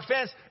barbed wire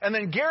fence. And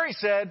then Gary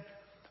said,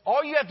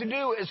 all you have to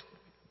do is...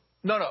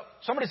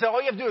 Somebody said, all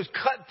you have to do is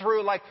cut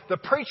through, like the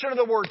preaching of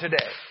the word today.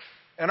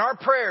 And our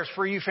prayers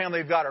for you,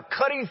 family of God, are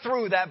cutting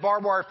through that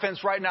barbed wire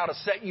fence right now to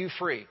set you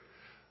free.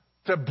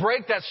 To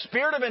break that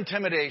spirit of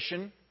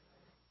intimidation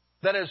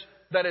that is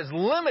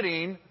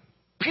limiting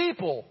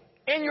people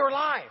in your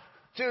life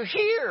to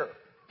hear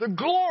the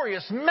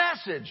glorious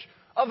message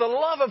of the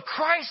love of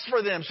Christ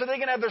for them so they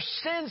can have their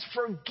sins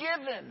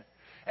forgiven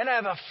and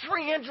have a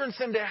free entrance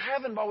into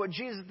heaven by what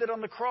Jesus did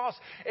on the cross.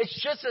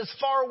 It's just as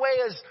far away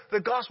as the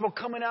gospel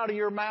coming out of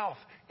your mouth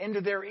into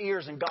their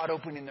ears and God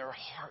opening their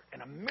heart,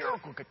 and a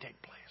miracle could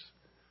take place.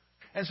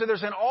 And so they're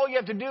saying all you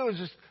have to do is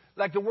just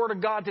like the Word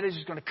of God today is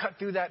just going to cut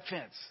through that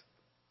fence.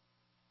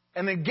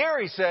 And then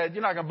Gary said,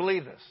 you're not going to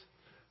believe this.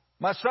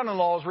 My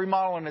son-in-law is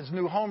remodeling his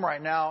new home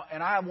right now,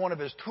 and I have one of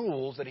his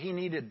tools that he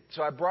needed.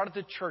 So I brought it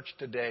to church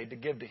today to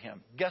give to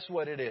him. Guess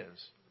what it is?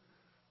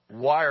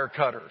 Wire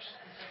cutters.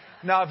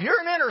 Now, if you're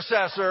an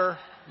intercessor,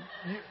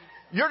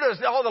 you're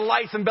just, all the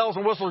lights and bells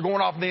and whistles are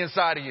going off on the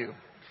inside of you.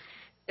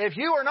 If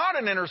you are not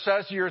an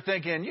intercessor, you're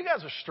thinking, you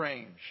guys are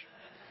strange.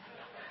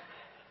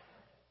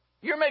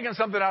 You're making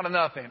something out of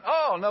nothing.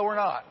 Oh, no, we're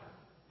not.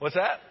 What's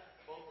that?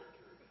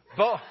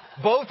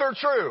 Both are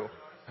true.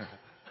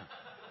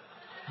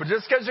 But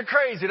just because you're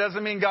crazy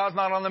doesn't mean God's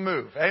not on the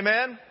move.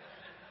 Amen?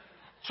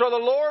 So the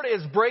Lord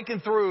is breaking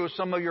through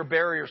some of your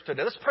barriers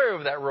today. Let's pray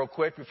over that real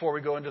quick before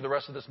we go into the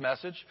rest of this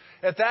message.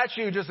 If that's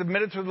you, just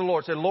admit it to the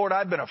Lord. Say, Lord,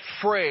 I've been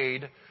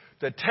afraid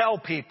to tell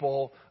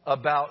people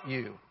about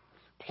you.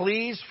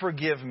 Please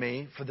forgive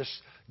me for this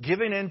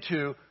giving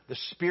into the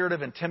spirit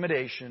of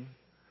intimidation,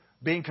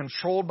 being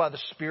controlled by the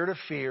spirit of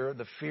fear,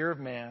 the fear of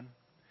man.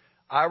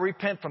 I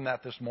repent from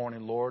that this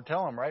morning, Lord.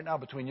 Tell him right now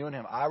between you and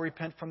him, I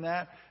repent from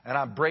that, and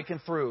I'm breaking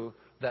through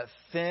that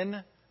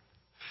thin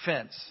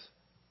fence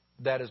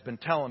that has been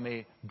telling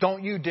me,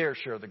 don't you dare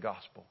share the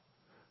gospel.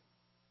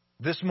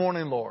 This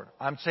morning, Lord,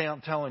 I'm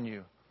telling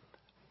you,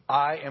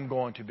 I am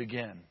going to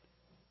begin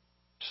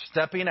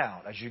stepping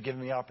out as you give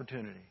me the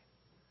opportunity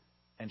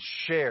and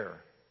share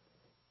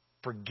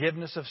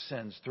forgiveness of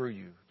sins through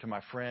you to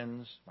my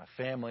friends, my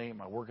family,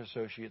 my work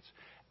associates.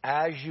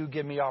 As you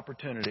give me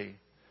opportunity,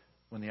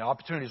 when the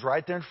opportunity is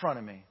right there in front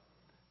of me,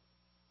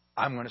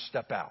 I'm going to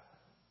step out.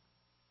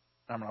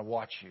 I'm going to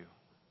watch you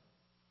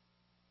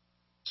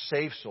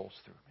save souls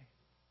through me.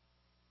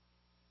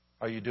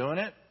 Are you doing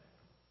it?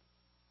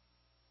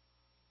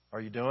 Are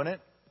you doing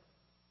it?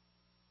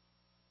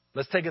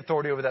 Let's take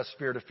authority over that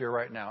spirit of fear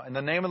right now. In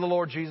the name of the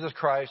Lord Jesus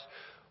Christ,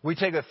 we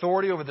take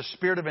authority over the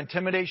spirit of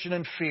intimidation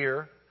and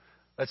fear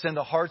that's in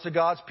the hearts of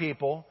God's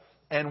people,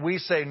 and we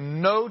say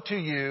no to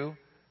you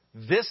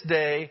this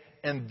day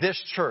in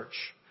this church.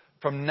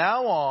 From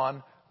now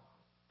on,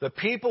 the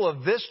people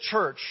of this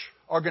church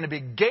are going to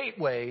be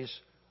gateways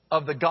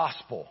of the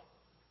gospel.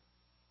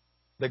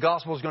 The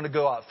gospel is going to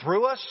go out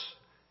through us,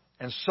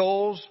 and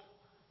souls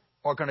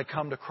are going to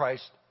come to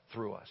Christ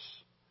through us.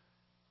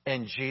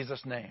 In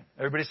Jesus' name.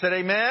 Everybody said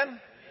amen?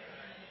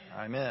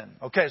 Amen.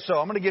 Okay, so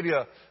I'm going to give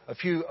you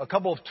a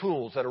couple of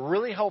tools that are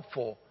really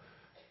helpful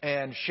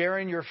in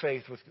sharing your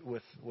faith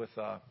with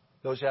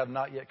those who have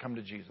not yet come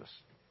to Jesus.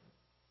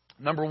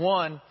 Number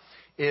one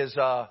is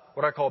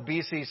what I call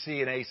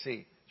BCC and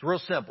AC. It's real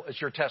simple. It's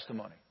your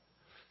testimony.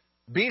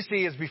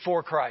 BC is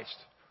before Christ.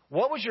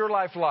 What was your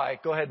life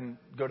like? Go ahead and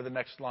go to the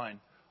next line.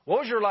 What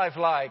was your life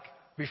like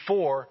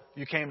before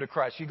you came to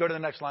Christ? You go to the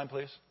next line,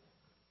 please.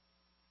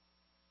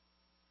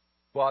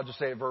 Well, I'll just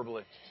say it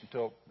verbally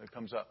until it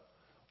comes up.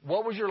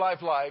 What was your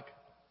life like?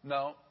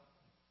 No.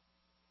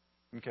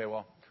 Okay,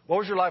 well, what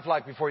was your life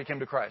like before you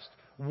came to Christ?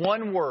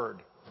 One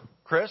word.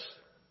 Chris?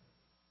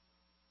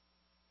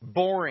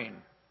 Boring.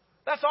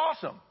 That's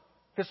awesome.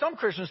 Because some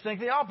Christians think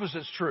the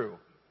opposite's true.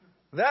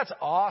 That's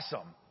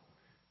awesome.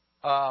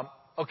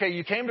 Okay,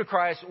 you came to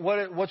Christ.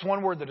 What's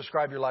one word that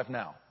describes your life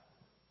now?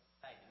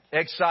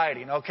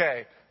 Exciting.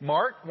 Okay.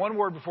 Mark, one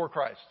word before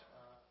Christ.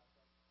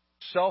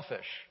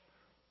 Selfish.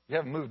 You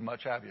haven't moved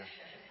much, have you?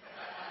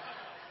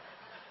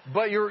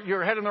 But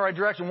you're headed in the right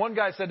direction. One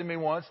guy said to me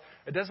once,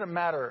 it doesn't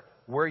matter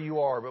where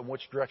you are, but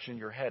which direction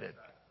you're headed.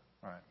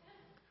 All right.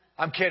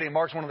 I'm kidding.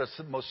 Mark's one of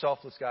the most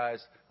selfless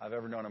guys I've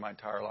ever known in my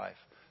entire life.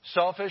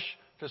 Selfish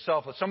to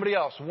selfless. Somebody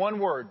else, one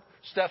word.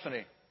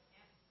 Stephanie.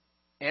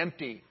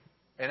 Empty.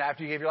 And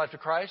after you gave your life to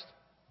Christ?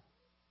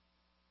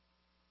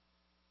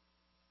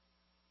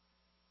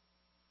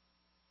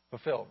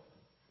 Fulfilled.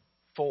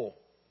 Full.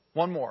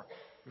 One more.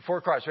 Before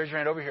Christ. Raise your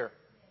hand over here.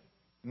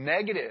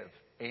 Negative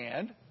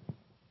and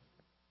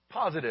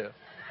positive.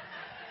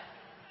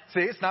 See,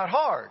 it's not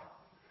hard.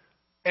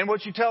 And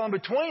what you tell in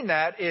between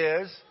that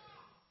is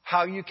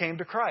how you came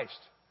to Christ.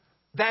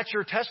 That's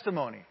your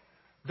testimony.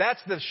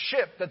 That's the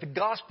ship that the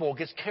gospel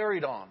gets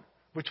carried on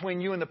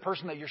between you and the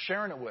person that you're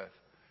sharing it with.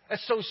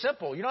 It's so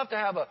simple. You don't have to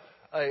have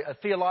a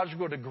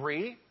theological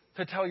degree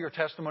to tell your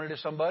testimony to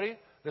somebody.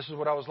 This is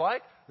what I was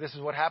like. This is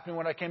what happened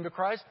when I came to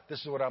Christ. This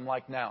is what I'm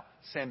like now.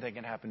 Same thing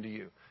can happen to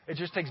you. It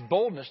just takes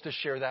boldness to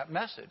share that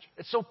message.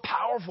 It's so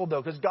powerful,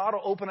 though, because God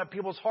will open up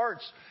people's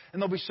hearts,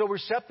 and they'll be so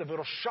receptive.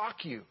 It'll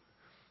shock you.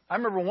 I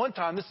remember one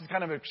time, this is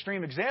kind of an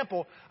extreme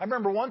example. I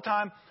remember one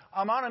time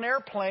I'm on an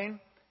airplane,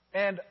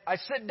 and I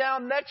sit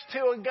down next to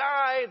a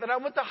guy that I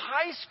went to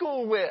high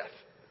school with.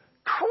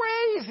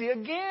 Crazy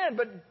again,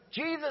 but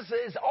Jesus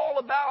is all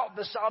about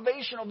the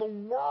salvation of the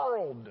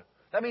world.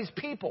 That means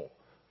people.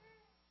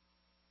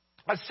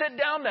 I sit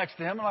down next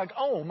to him and I'm like,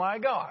 oh my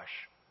gosh,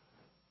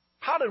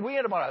 how did we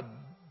end up on a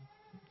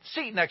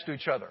seat next to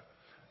each other?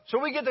 So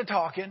we get to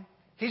talking.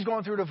 He's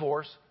going through a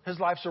divorce. His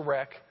life's a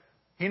wreck.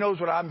 He knows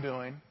what I'm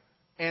doing.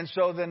 And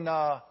so then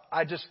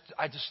I just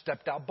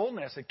stepped out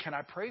boldly. I said, can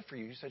I pray for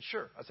you? He said,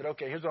 sure. I said,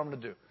 okay, here's what I'm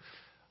going to do.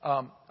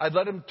 I'd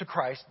led him to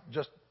Christ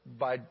just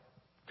by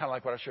kind of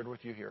like what I shared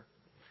with you here.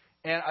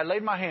 And I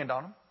laid my hand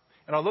on him.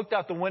 And I looked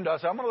out the window. I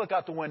said, I'm going to look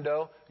out the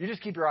window. You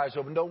just keep your eyes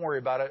open. Don't worry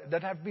about it. It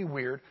doesn't have to be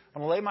weird.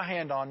 I'm going to lay my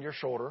hand on your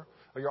shoulder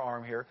or your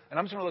arm here. And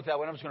I'm just going to look that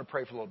way. And I'm just going to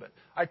pray for a little bit.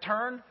 I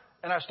turn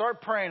and I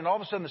start praying. And all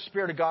of a sudden the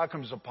Spirit of God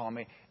comes upon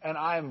me. And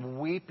I am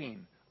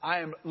weeping. I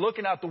am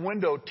looking out the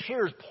window,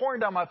 tears pouring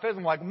down my face.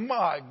 I'm like,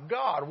 my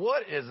God,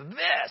 what is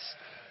this?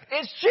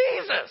 It's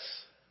Jesus.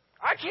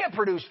 I can't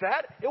produce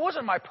that. It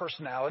wasn't my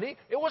personality.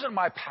 It wasn't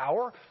my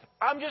power.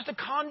 I'm just a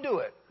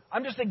conduit.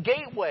 I'm just a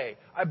gateway.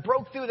 I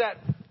broke through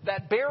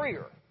that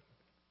barrier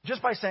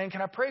just by saying,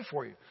 can I pray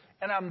for you?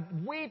 And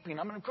I'm weeping.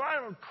 I'm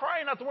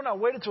crying out the window. I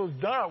waited till it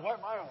was done. I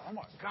wiped my eyes. Oh,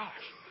 my gosh.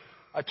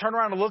 I turn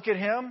around and look at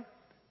him,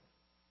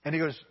 and he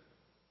goes,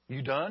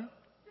 you done?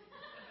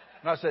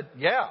 And I said,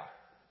 yeah.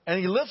 And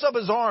he lifts up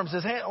his arms.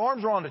 His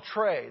arms are on the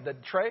tray.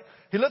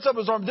 He lifts up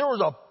his arms. There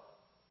was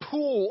a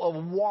pool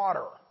of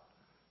water.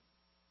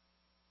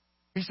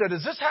 He said,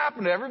 does this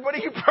happen to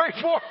everybody you pray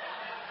for?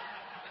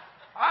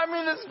 I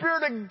mean, the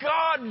Spirit of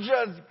God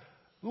just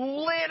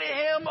lit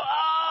him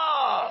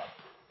up.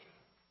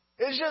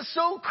 It's just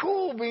so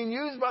cool being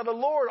used by the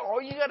Lord.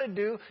 All you got to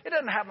do, it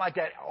doesn't happen like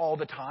that all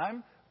the time.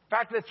 In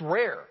fact, it's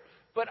rare.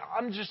 But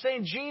I'm just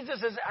saying,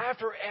 Jesus is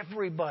after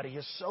everybody.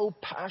 He's so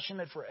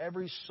passionate for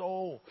every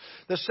soul.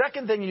 The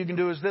second thing you can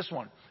do is this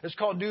one. It's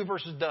called do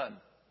versus done.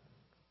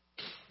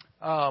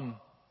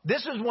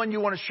 This is when you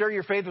want to share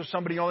your faith with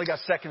somebody. You only got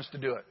seconds to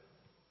do it.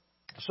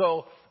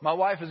 So my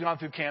wife has gone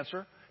through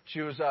cancer. She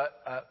was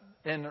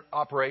in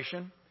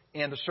operation,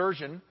 and the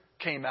surgeon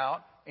came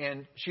out,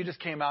 and she just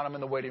came out. I'm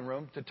in the waiting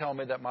room to tell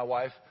me that my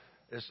wife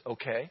is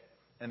okay,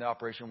 and the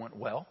operation went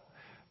well.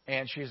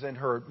 And she's in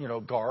her,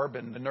 garb,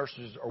 and the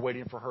nurses are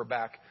waiting for her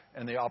back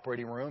in the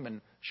operating room,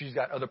 and she's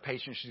got other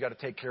patients she's got to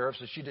take care of.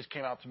 So she just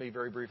came out to me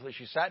very briefly.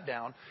 She sat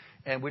down,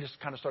 and we just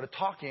kind of started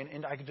talking,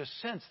 and I could just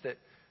sense that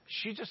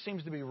she just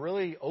seems to be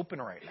really open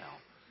right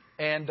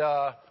now. And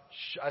I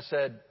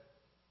said,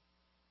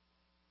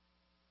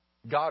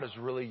 God is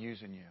really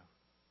using you.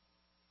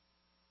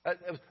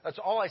 That's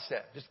all I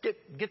said. Just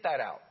get that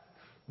out.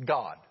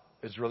 God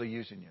is really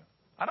using you.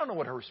 I don't know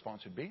what her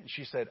response would be. And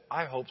she said,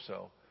 I hope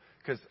so.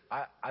 Because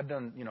I've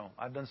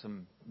done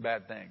some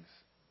bad things.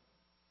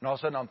 And all of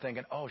a sudden I'm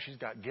thinking, oh, she's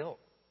got guilt.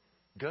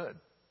 Good.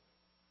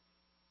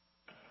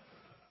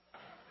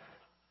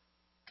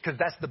 Because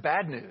that's the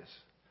bad news.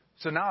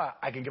 So now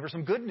I can give her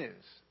some good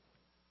news.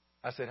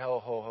 I said,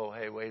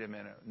 hey, wait a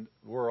minute.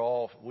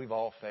 We've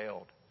all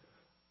failed.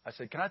 I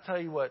said, can I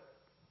tell you what?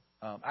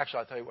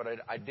 Actually, I'll tell you what.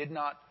 I did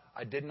not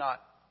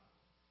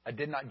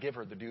give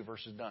her the do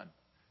versus done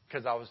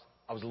because I was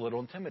a little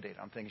intimidated.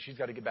 I'm thinking she's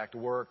got to get back to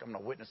work. I'm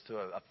going to witness to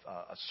a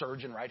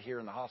surgeon right here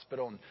in the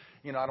hospital, and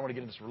I don't want to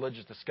get into this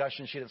religious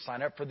discussion. She didn't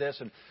sign up for this,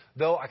 and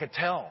though I could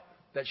tell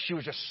that she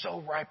was just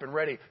so ripe and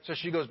ready, so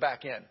she goes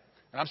back in, and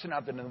I'm sitting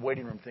out there in the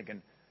waiting room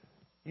thinking,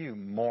 you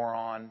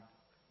moron,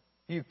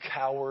 you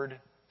coward,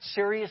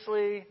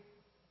 seriously,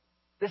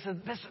 that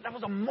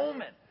was a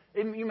moment.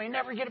 You may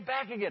never get it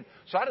back again.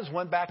 So I just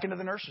went back into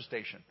the nurse's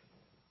station.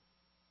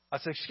 I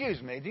said,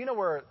 excuse me, do you know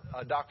where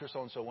Dr.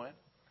 So-and-so went?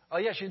 Oh,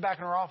 yeah, she's back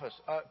in her office.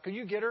 Could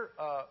you get her?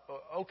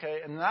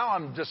 Okay. And now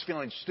I'm just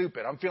feeling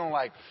stupid. I'm feeling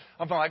like,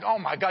 oh,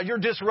 my God, you're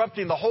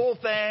disrupting the whole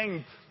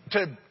thing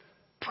to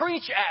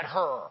preach at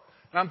her.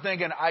 And I'm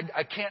thinking,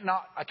 I can't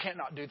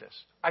not do this.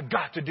 I've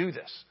got to do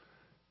this.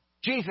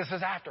 Jesus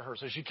is after her.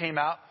 So she came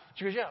out.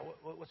 She goes, yeah,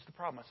 what's the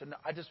problem? I said, no,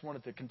 I just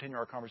wanted to continue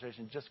our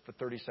conversation just for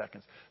 30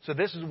 seconds. So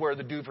this is where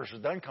the do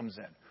versus done comes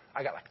in.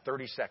 I got like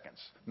 30 seconds.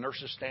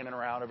 Nurse is standing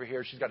around over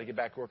here. She's got to get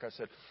back to work. I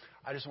said,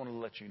 I just wanted to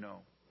let you know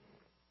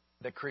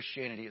that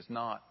Christianity is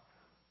not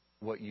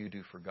what you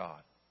do for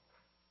God.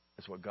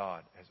 It's what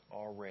God has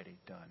already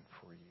done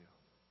for you.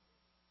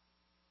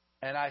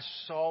 And I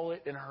saw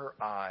it in her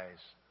eyes.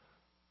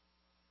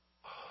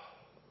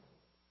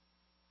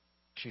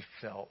 She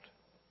felt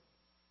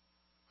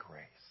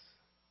grace.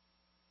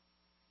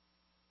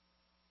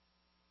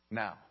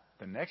 Now,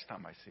 the next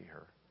time I see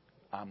her,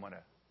 I'm going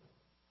to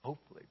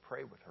hopefully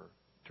pray with her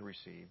to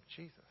receive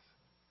Jesus.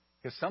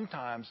 Because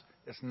sometimes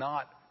it's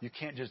not, you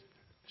can't just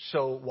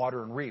sow,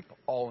 water, and reap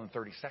all in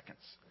 30 seconds.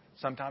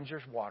 Sometimes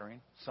you're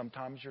watering,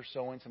 sometimes you're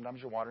sowing,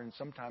 sometimes you're watering,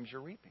 sometimes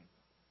you're reaping.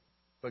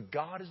 But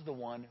God is the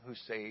one who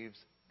saves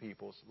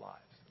people's lives,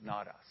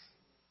 not us.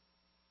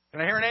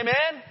 Can I hear an amen?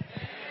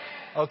 Amen.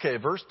 Okay,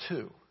 verse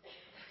 2.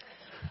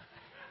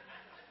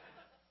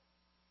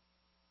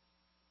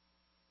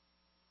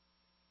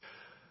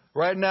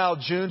 Right now,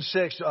 June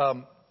 6th,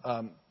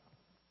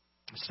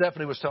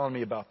 Stephanie was telling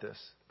me about this.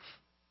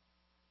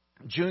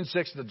 June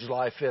 6th to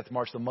July 5th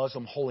marks the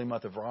Muslim holy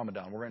month of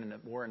Ramadan. We're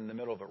in the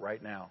middle of it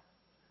right now.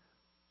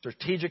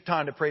 Strategic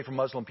time to pray for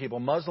Muslim people.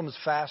 Muslims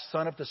fast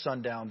sun up to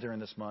sundown during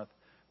this month.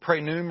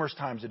 Pray numerous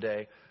times a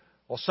day.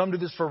 While some do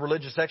this for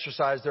religious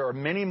exercise, there are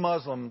many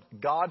Muslim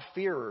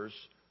God-fearers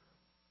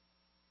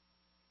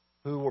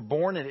who were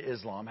born into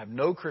Islam, have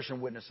no Christian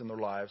witness in their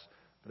lives,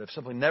 but have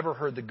simply never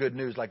heard the good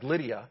news, like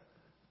Lydia,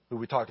 who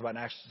we talked about in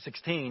Acts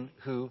 16,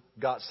 who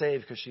got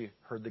saved because she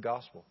heard the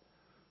gospel.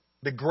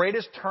 The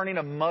greatest turning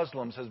of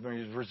Muslims has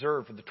been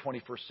reserved for the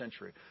 21st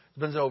century.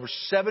 There's been over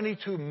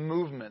 72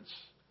 movements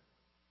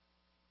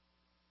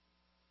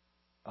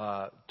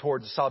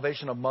towards the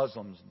salvation of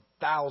Muslims.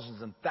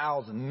 Thousands and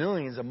thousands,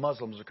 millions of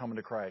Muslims are coming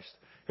to Christ.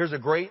 Here's a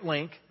great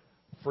link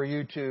for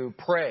you to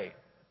pray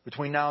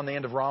between now and the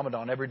end of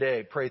Ramadan every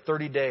day. Pray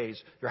 30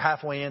 days. You're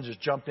halfway in, just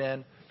jump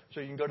in. So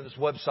you can go to this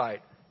website,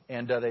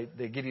 and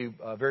they give you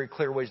very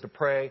clear ways to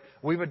pray.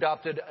 We've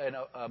adopted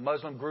a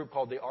Muslim group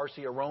called the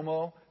RC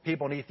Aromo.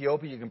 People in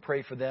Ethiopia, you can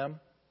pray for them.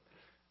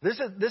 This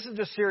is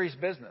just serious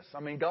business. I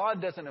mean,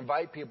 God doesn't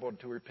invite people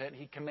to repent.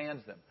 He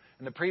commands them.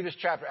 In the previous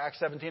chapter, Acts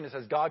 17, it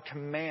says God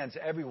commands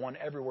everyone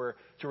everywhere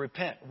to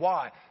repent.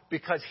 Why?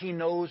 Because He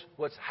knows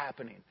what's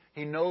happening.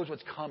 He knows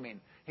what's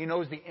coming. He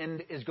knows the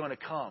end is going to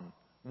come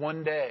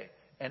one day.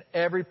 And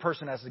every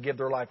person has to give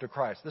their life to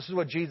Christ. This is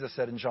what Jesus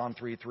said in John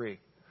 3:3.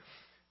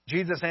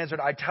 Jesus answered,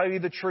 I tell you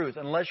the truth,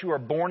 unless you are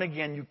born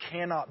again, you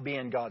cannot be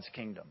in God's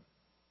kingdom.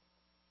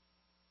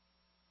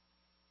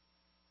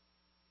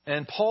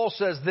 And Paul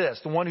says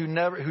this, the one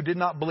who did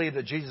not believe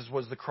that Jesus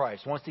was the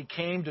Christ. Once he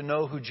came to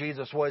know who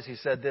Jesus was, he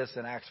said this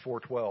in Acts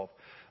 4:12.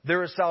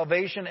 There is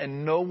salvation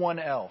in no one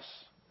else.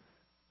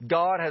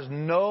 God has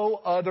no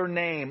other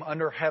name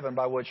under heaven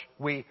by which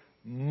we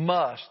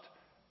must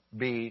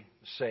be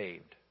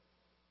saved.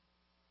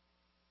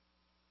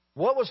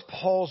 What was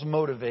Paul's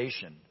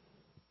motivation?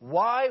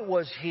 Why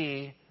was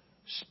he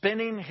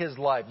spending his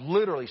life,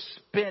 literally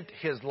spent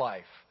his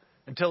life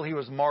until he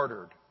was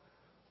martyred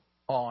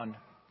on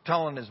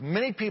telling as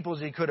many people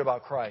as he could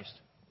about Christ?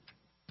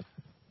 It's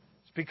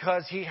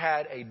because he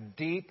had a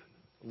deep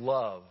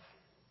love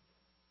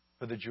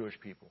for the Jewish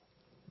people.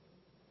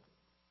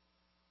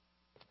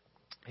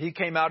 He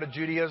came out of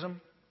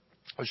Judaism,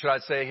 or should I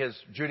say his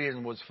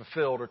Judaism was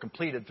fulfilled or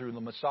completed through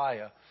the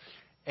Messiah.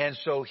 And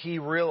so he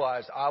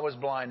realized, I was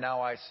blind, now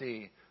I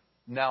see.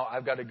 Now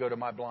I've got to go to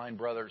my blind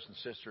brothers and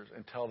sisters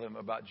and tell them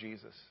about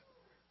Jesus.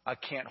 I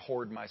can't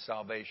hoard my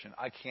salvation.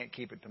 I can't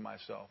keep it to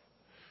myself.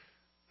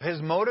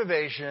 His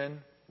motivation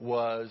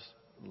was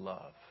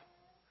love.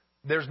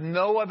 There's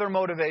no other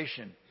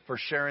motivation for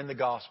sharing the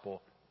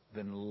gospel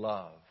than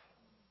love.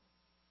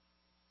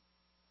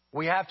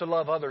 We have to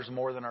love others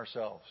more than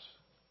ourselves.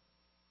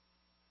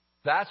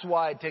 That's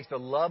why it takes the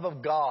love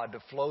of God to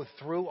flow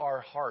through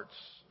our hearts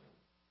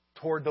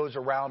toward those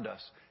around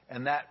us.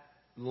 And that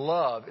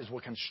love is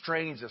what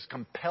constrains us,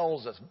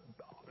 compels us,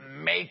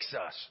 makes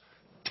us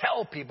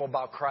tell people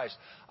about Christ.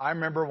 I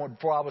remember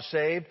before I was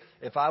saved,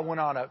 if I went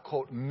on a,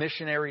 quote,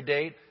 missionary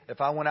date, if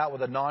I went out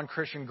with a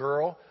non-Christian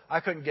girl,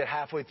 I couldn't get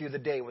halfway through the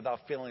date without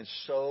feeling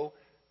so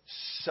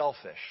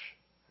selfish.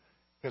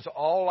 Because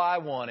all I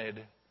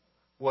wanted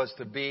was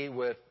to be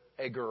with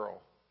a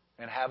girl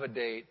and have a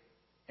date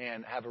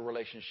and have a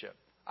relationship.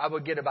 I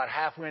would get about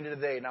halfway into the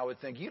date and I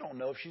would think, you don't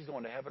know if she's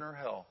going to heaven or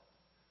hell.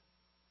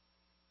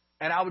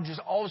 And I would just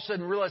all of a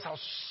sudden realize how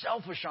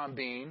selfish I'm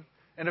being.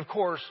 And of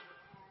course,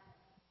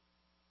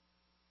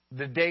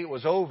 the date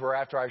was over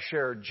after I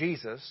shared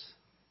Jesus.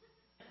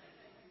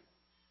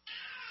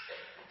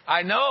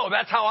 I know,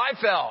 that's how I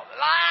felt.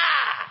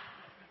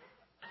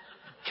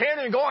 Can't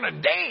even go on a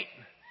date.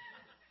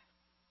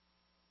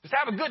 Just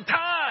have a good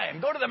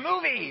time. Go to the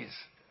movies.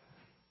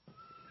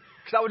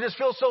 Because I would just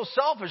feel so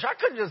selfish. I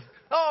couldn't just,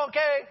 oh,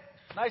 okay,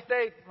 nice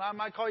date. I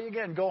might call you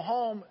again. Go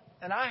home.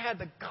 And I had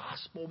the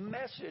gospel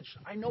message.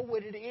 I know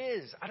what it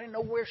is. I didn't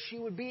know where she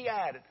would be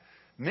at.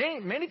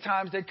 Many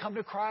times they'd come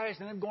to Christ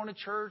and then going to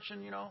church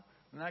and,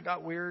 and that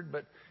got weird.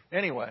 But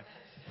anyway.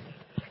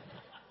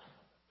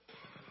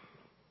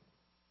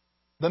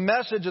 The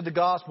message of the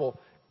gospel,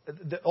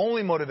 the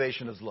only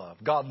motivation is love.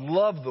 God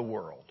loved the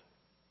world.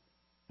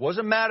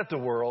 Wasn't mad at the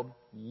world.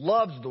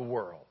 Loves the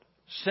world.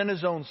 Sent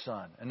His own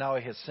Son. And now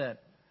He has sent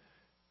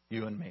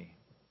you and me.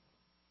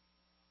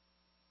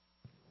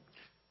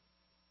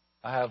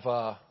 I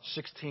have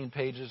 16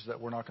 pages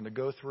that we're not going to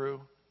go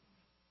through.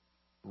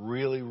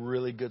 Really,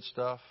 really good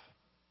stuff.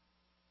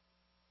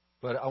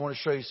 But I want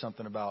to show you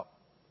something about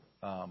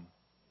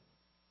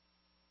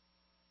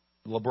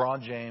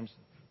LeBron James,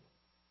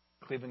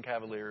 Cleveland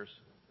Cavaliers,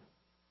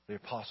 the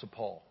Apostle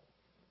Paul.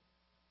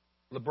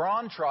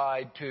 LeBron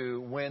tried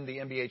to win the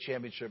NBA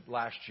championship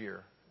last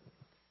year,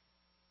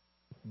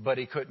 but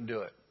he couldn't do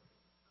it.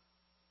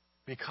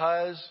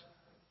 Because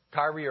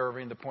Kyrie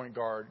Irving, the point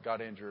guard, got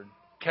injured.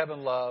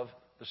 Kevin Love,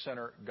 the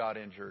center, got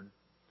injured.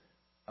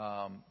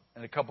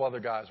 And a couple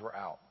other guys were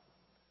out.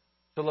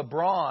 So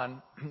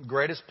LeBron,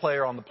 greatest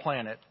player on the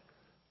planet,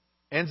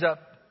 ends up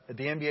at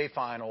the NBA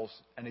Finals,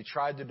 and he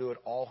tried to do it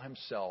all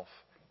himself,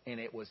 and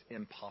it was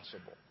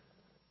impossible.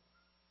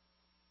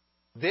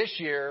 This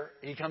year,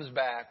 he comes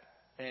back,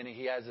 and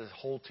he has his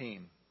whole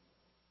team.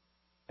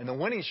 And the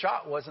winning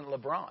shot wasn't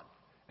LeBron.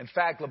 In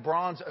fact,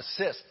 LeBron's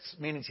assists,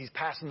 meaning he's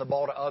passing the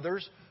ball to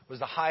others, was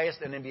the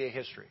highest in NBA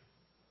history.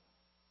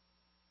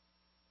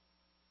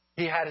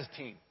 He had his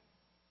team.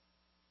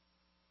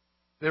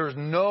 There was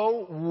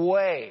no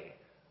way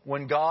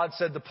when God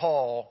said to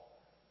Paul,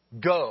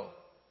 go,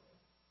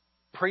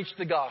 preach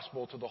the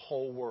gospel to the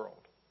whole world.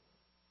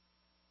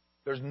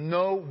 There's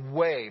no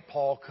way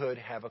Paul could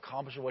have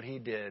accomplished what he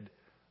did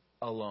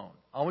alone.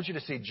 I want you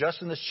to see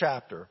just in this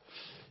chapter,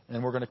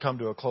 and we're going to come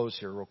to a close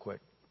here real quick.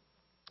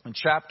 In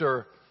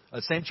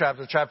same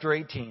chapter, chapter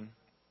 18, it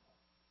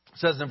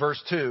says in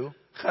verse 2,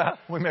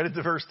 we made it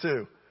to verse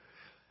 2.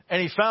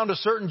 And he found a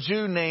certain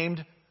Jew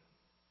named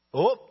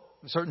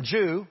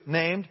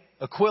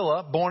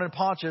Aquila, born in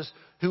Pontus,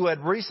 who had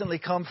recently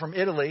come from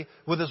Italy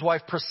with his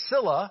wife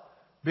Priscilla,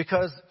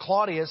 because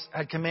Claudius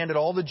had commanded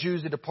all the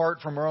Jews to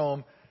depart from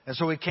Rome. And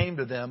so he came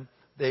to them.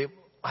 They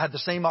had the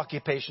same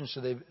occupation,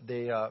 so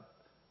they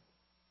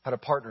had a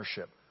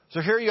partnership.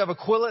 So here you have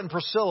Aquila and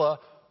Priscilla,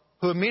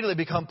 who immediately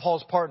become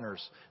Paul's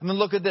partners. And then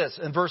look at this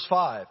in verse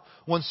 5.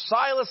 When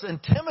Silas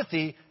and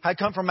Timothy had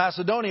come from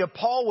Macedonia,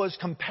 Paul was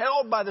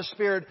compelled by the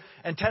Spirit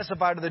and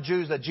testified to the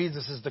Jews that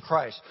Jesus is the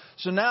Christ.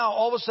 So now,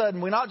 all of a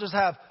sudden, we not just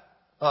have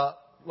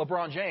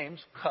LeBron James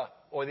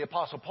or the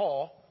Apostle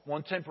Paul,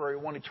 one temporary,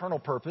 one eternal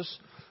purpose,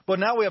 but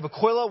now we have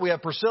Aquila, we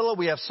have Priscilla,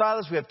 we have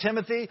Silas, we have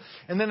Timothy.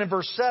 And then in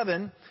verse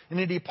 7, and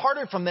he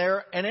departed from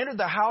there and entered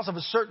the house of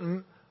a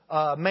certain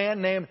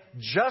man named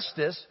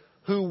Justus,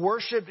 who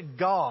worshipped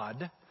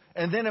God.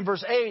 And then in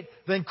verse 8,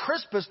 then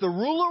Crispus, the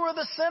ruler of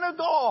the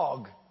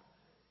synagogue,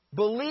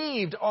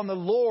 believed on the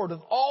Lord with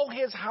all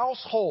his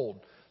household.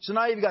 So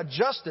now you've got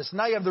Justus.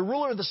 Now you have the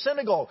ruler of the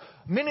synagogue.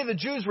 Many of the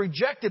Jews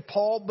rejected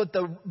Paul, but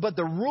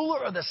the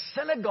ruler of the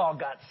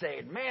synagogue got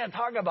saved. Man,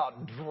 talk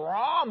about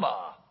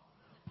drama.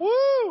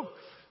 Woo!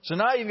 So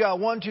now you've got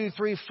 1, 2,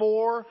 3,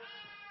 4,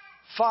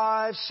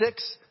 5,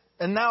 6.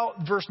 And now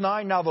verse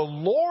 9, now the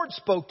Lord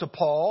spoke to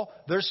Paul.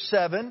 There's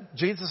 7.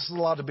 Jesus is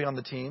allowed to be on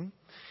the team.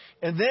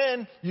 And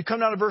then you come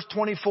down to verse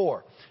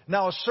 24.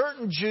 Now a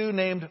certain Jew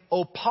named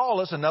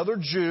Apollos, another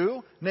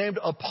Jew named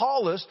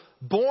Apollos,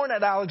 born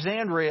at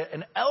Alexandria,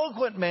 an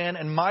eloquent man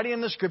and mighty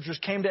in the Scriptures,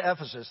 came to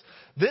Ephesus.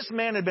 This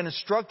man had been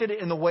instructed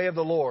in the way of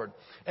the Lord.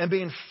 And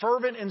being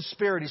fervent in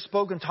spirit, he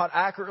spoke and taught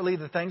accurately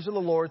the things of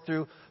the Lord,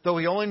 though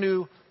he only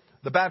knew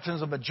the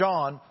baptism of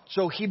John.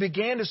 So he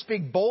began to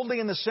speak boldly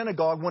in the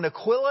synagogue. When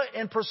Aquila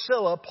and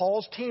Priscilla,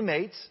 Paul's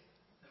teammates,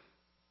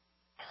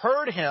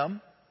 heard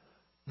him,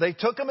 they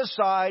took him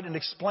aside and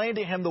explained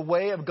to him the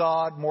way of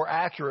God more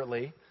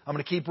accurately. I'm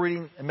going to keep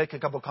reading and make a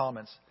couple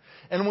comments.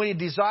 And when he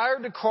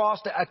desired to cross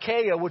to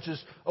Achaia, which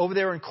is over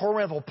there in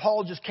Corinth, well,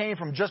 Paul just came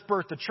from just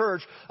birth to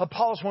church.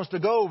 Apollos wants to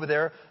go over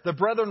there. The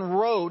brethren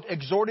wrote,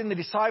 exhorting the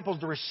disciples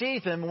to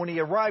receive him. When he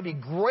arrived, he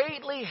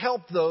greatly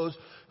helped those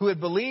who had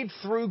believed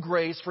through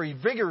grace, for he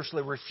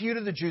vigorously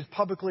refuted the Jews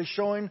publicly,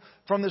 showing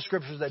from the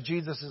Scriptures that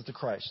Jesus is the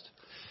Christ.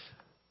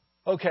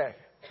 Okay.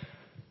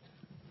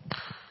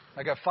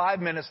 I got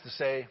 5 minutes to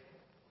say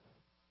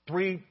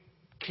 3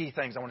 key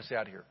things I want to say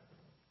out here.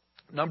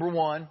 Number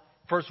 1,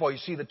 first of all, you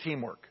see the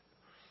teamwork.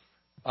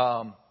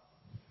 Paul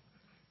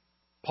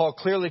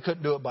clearly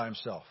couldn't do it by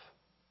himself.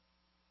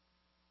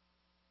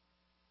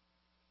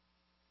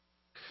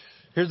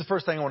 Here's the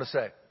first thing I want to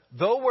say.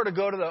 Though we're to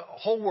go to the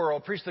whole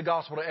world, preach the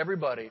gospel to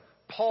everybody,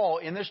 Paul,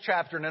 in this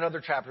chapter and in other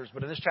chapters,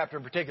 but in this chapter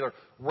in particular,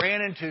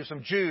 ran into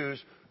some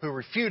Jews who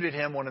refuted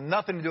him, wanted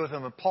nothing to do with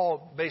him, and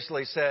Paul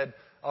basically said,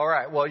 all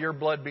right, well, your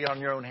blood be on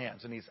your own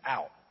hands, and he's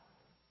out.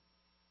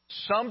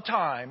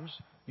 Sometimes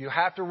you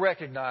have to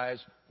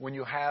recognize when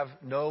you have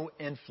no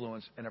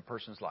influence in a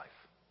person's life,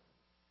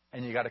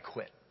 and you got to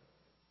quit.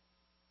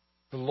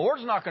 The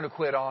Lord's not going to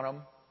quit on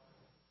them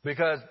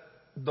because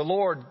the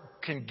Lord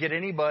can get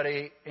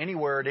anybody,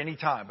 anywhere, at any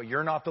time, but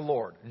you're not the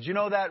Lord. Did you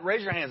know that?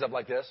 Raise your hands up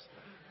like this.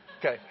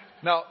 Okay.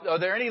 Now, are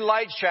there any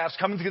light shafts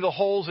coming through the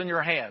holes in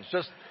your hands?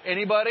 Just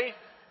anybody?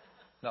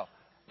 No.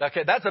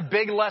 Okay, that's a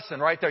big lesson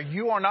right there.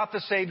 You are not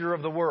the Savior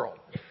of the world.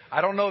 I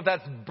don't know if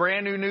that's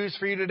brand new news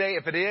for you today.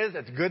 If it is,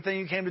 it's a good thing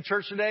you came to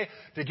church today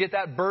to get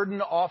that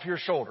burden off your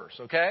shoulders,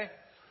 okay?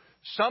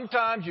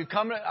 Sometimes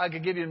I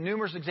could give you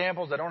numerous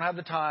examples. I don't have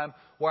the time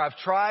where I've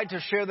tried to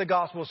share the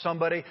gospel with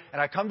somebody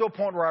and I come to a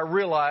point where I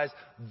realize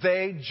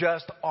they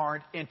just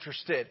aren't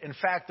interested. In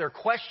fact, their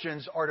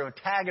questions are to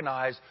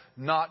antagonize,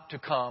 not to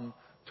come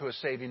to a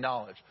saving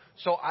knowledge.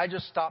 So I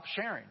just stop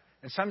sharing.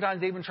 And sometimes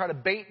they even try to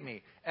bait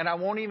me. And I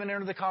won't even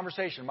enter the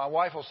conversation. My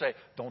wife will say,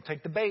 don't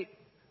take the bait.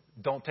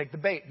 Don't take the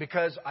bait.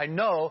 Because I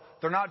know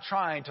they're not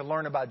trying to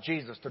learn about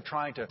Jesus. They're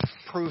trying to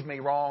prove me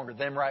wrong or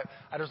them right.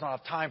 I just don't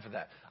have time for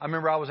that. I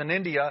remember I was in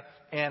India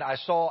and I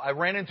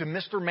ran into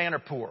Mr.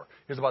 Manipur.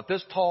 He was about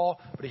this tall,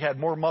 but he had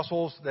more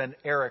muscles than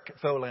Eric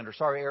Tholander.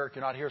 Sorry, Eric,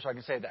 you're not here, so I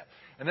can say that.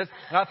 And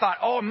I thought,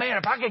 oh man,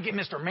 if I could get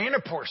Mr.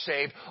 Manipur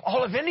saved,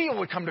 all of India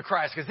would come to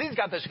Christ because he's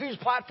got this huge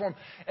platform.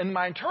 And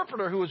my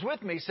interpreter who was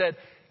with me said,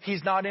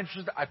 he's not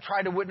interested. I've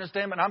tried to witness to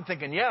him, and I'm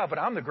thinking, yeah, but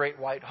I'm the great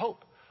white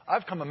hope.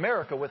 I've come to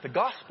America with the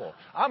gospel.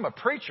 I'm a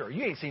preacher.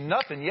 You ain't seen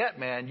nothing yet,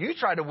 man. You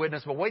try to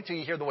witness, but wait till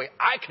you hear the way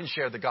I can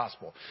share the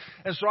gospel.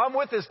 And so I'm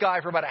with this guy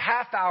for about a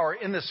half hour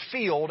in this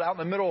field out in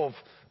the middle of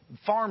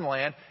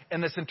farmland,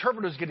 and this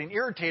interpreter is getting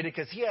irritated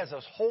because he has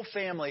his whole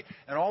family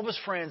and all of his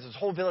friends, his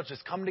whole village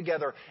has come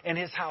together in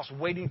his house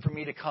waiting for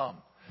me to come.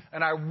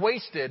 And I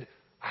wasted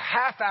a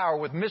half hour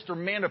with Mr.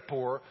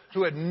 Manipur,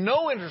 who had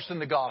no interest in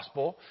the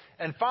gospel.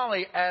 And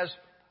finally, as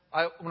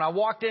when I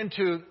walked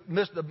into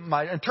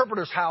my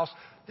interpreter's house,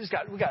 we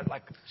got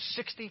like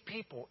 60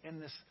 people in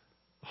this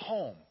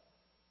home.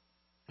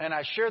 And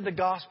I shared the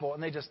gospel,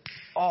 and they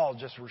all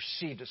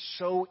received it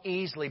so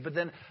easily. But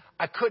then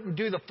I couldn't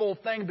do the full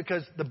thing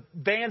because the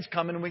van's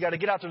coming, and we got to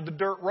get out to the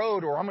dirt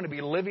road, or I'm going to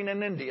be living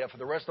in India for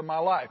the rest of my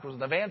life. Because when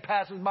the van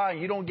passes by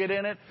and you don't get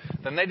in it,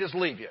 then they just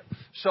leave you.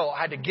 So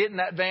I had to get in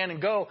that van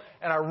and go.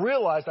 And I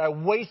realized I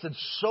wasted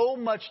so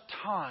much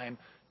time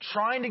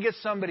trying to get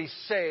somebody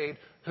saved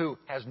who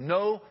has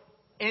no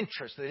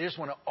interest. They just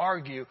want to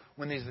argue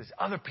when there's these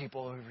other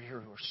people over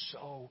here who are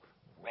so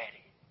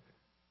ready.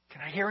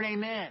 Can I hear an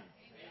amen?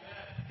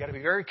 You've got to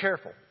be very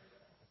careful.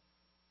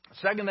 The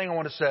second thing I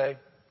want to say,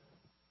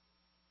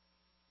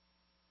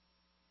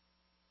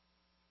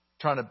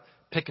 trying to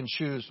pick and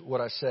choose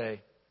what I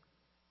say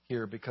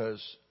here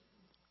because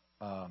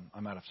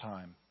I'm out of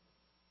time.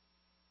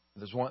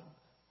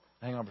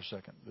 Hang on for a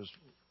second. There's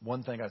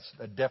one thing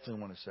I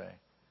definitely want to say.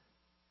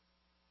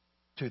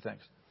 Two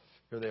things.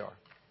 Here they are.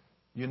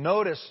 You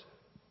notice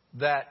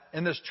that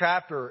in this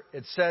chapter,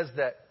 it says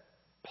that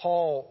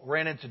Paul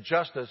ran into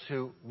Justus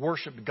who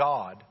worshiped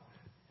God.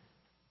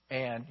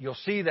 And you'll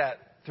see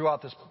that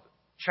throughout this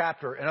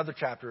chapter and other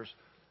chapters.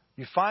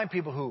 You find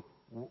people who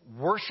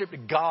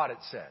worshiped God, it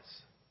says.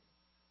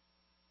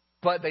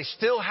 But they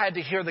still had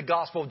to hear the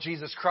gospel of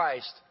Jesus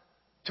Christ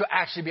to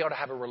actually be able to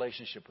have a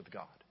relationship with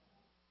God.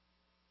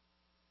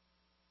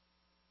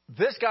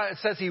 This guy, it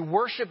says he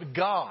worshiped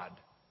God.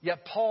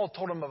 Yet Paul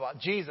told him about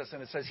Jesus,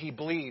 and it says he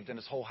believed in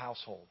his whole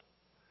household.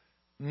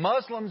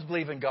 Muslims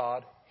believe in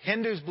God.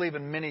 Hindus believe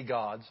in many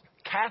gods.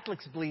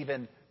 Catholics believe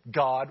in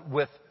God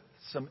with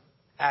some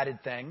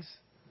added things,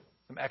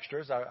 some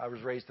extras. I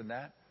was raised in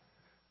that.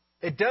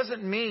 It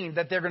doesn't mean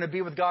that they're going to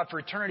be with God for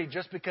eternity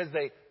just because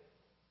they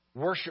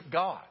worship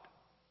God.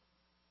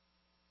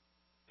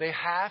 They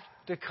have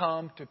to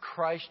come to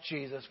Christ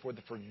Jesus for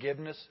the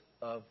forgiveness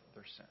of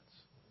their sins.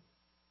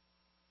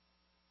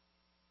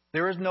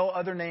 There is no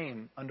other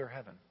name under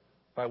heaven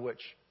by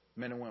which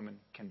men and women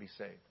can be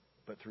saved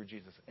but through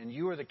Jesus. And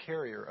you are the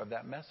carrier of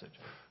that message.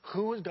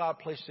 Who has God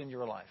placed in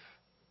your life?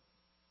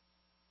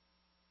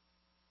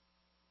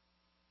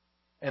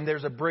 And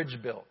there's a bridge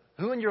built.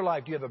 Who in your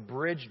life do you have a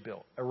bridge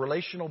built? A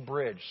relational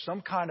bridge.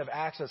 Some kind of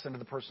access into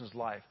the person's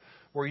life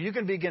where you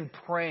can begin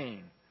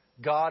praying,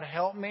 God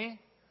help me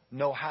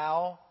know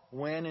how,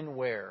 when, and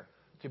where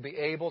to be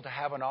able to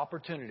have an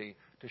opportunity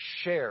to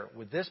share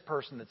with this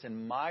person that's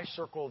in my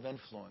circle of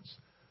influence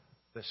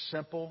the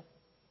simple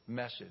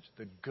message,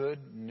 the good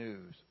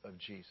news of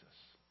Jesus.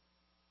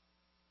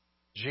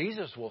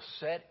 Jesus will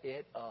set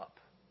it up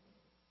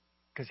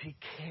because he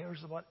cares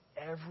about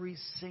every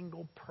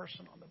single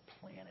person on the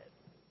planet.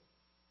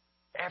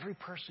 Every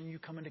person you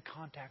come into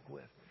contact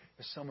with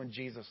is someone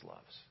Jesus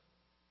loves.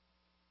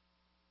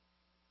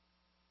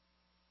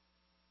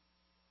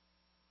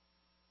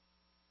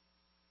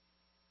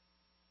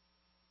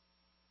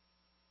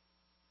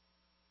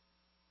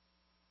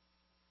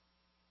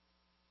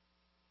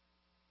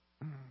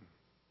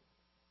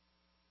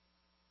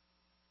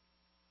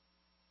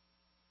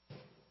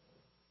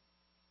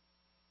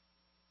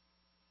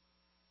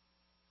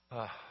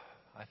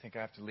 I think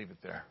I have to leave it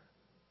there.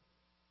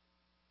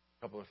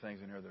 A couple of things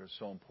in here that are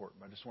so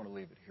important. I just want to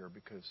leave it here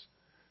because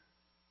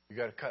you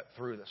got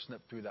to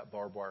snip through that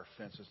barbed wire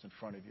fence that's in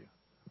front of you.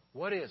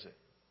 What is it?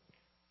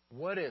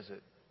 What is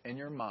it in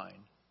your mind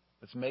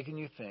that's making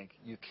you think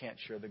you can't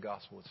share the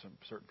gospel with some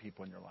certain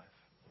people in your life?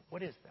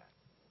 What is that?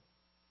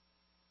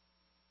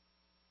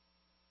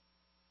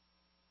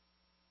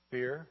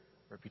 Fear,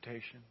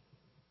 reputation,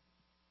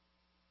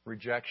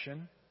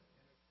 rejection,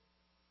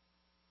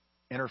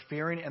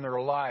 interfering in their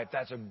life.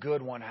 That's a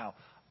good one. How?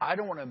 I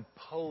don't want to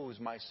impose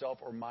myself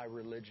or my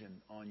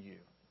religion on you.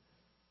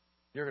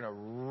 You're going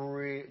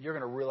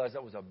to realize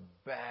that was a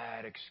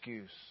bad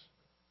excuse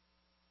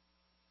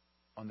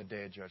on the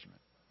day of judgment.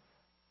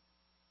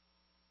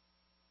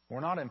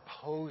 We're not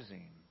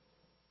imposing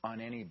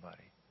on anybody.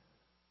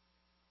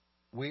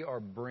 We are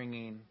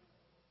bringing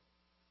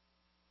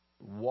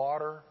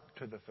water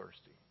to the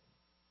thirsty,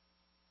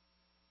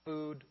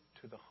 food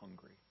to the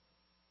hungry,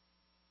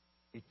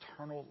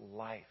 eternal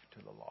life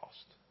to the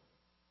lost.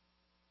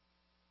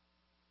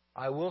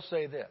 I will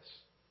say this.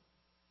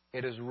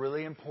 It is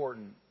really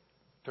important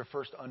to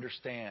first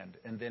understand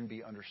and then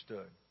be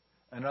understood.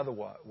 In other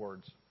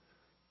words,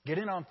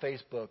 getting on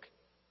Facebook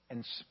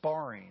and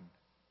sparring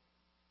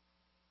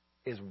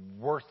is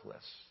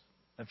worthless.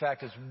 In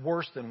fact, it's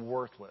worse than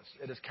worthless.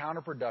 It is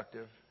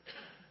counterproductive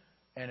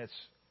and it's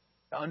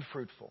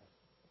unfruitful.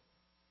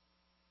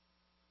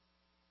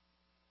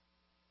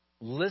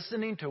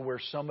 Listening to where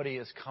somebody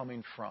is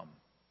coming from,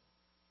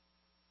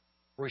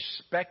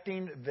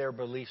 respecting their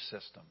belief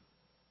system,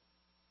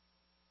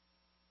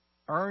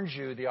 earns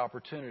you the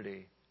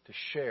opportunity to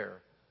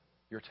share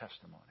your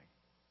testimony.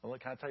 Well,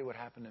 can I tell you what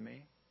happened to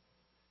me?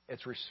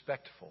 It's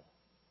respectful.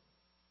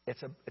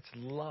 It's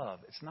love.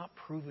 It's not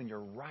proving you're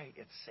right.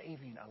 It's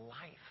saving a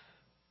life.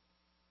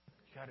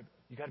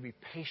 You got to be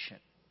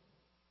patient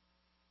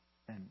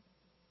and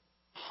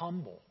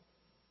humble.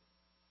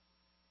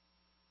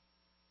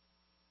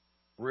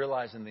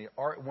 realizing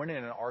winning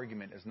an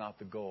argument is not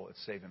the goal,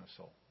 it's saving a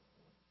soul.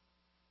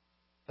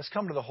 Let's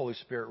come to the Holy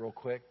Spirit real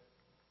quick.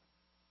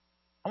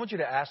 I want you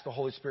to ask the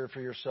Holy Spirit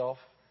for yourself.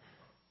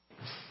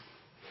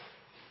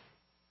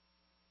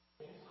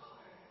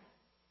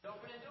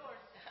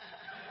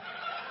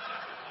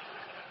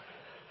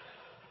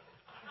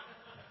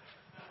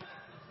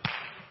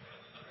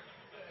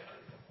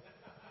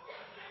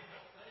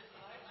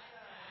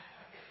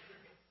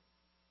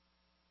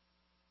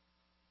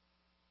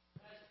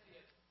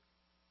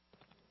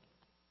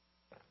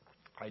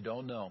 I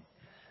don't know.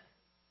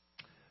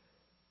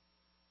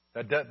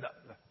 That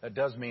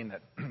does mean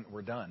that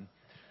we're done.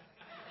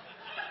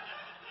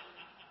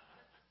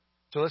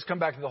 So let's come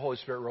back to the Holy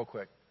Spirit real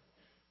quick.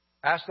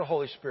 Ask the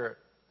Holy Spirit,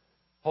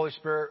 Holy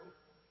Spirit,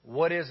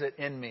 what is it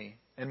in me,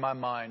 in my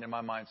mind, in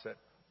my mindset?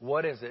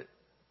 What is it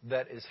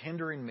that is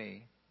hindering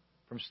me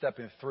from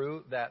stepping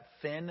through that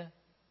thin,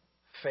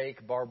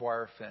 fake barbed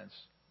wire fence,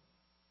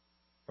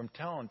 from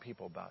telling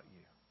people about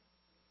you?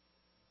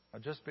 Now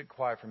just be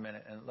quiet for a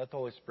minute and let the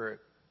Holy Spirit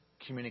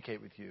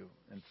communicate with you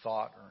in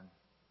thought or in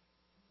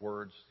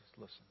words. Just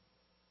listen.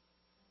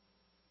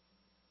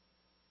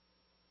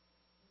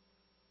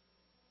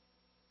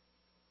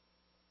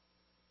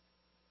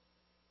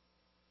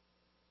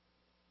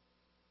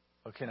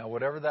 Okay, now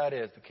whatever that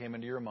is that came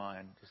into your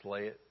mind, just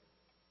lay it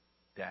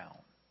down.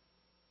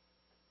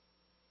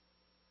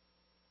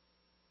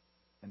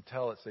 And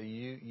tell it, say,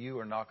 you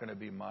are not going to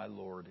be my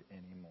Lord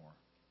anymore.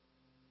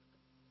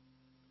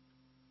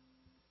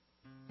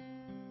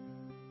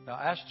 Now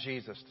ask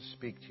Jesus to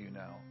speak to you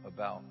now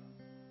about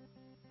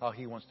how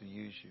He wants to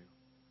use you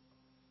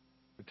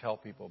to tell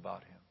people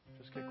about Him.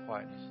 Just get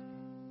quiet. Just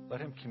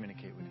let Him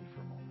communicate with you for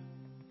a moment.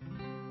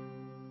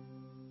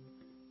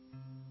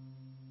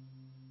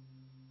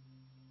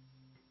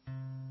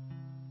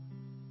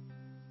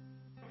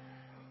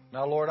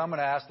 Now, Lord, I'm going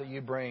to ask that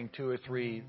you bring 2 or 3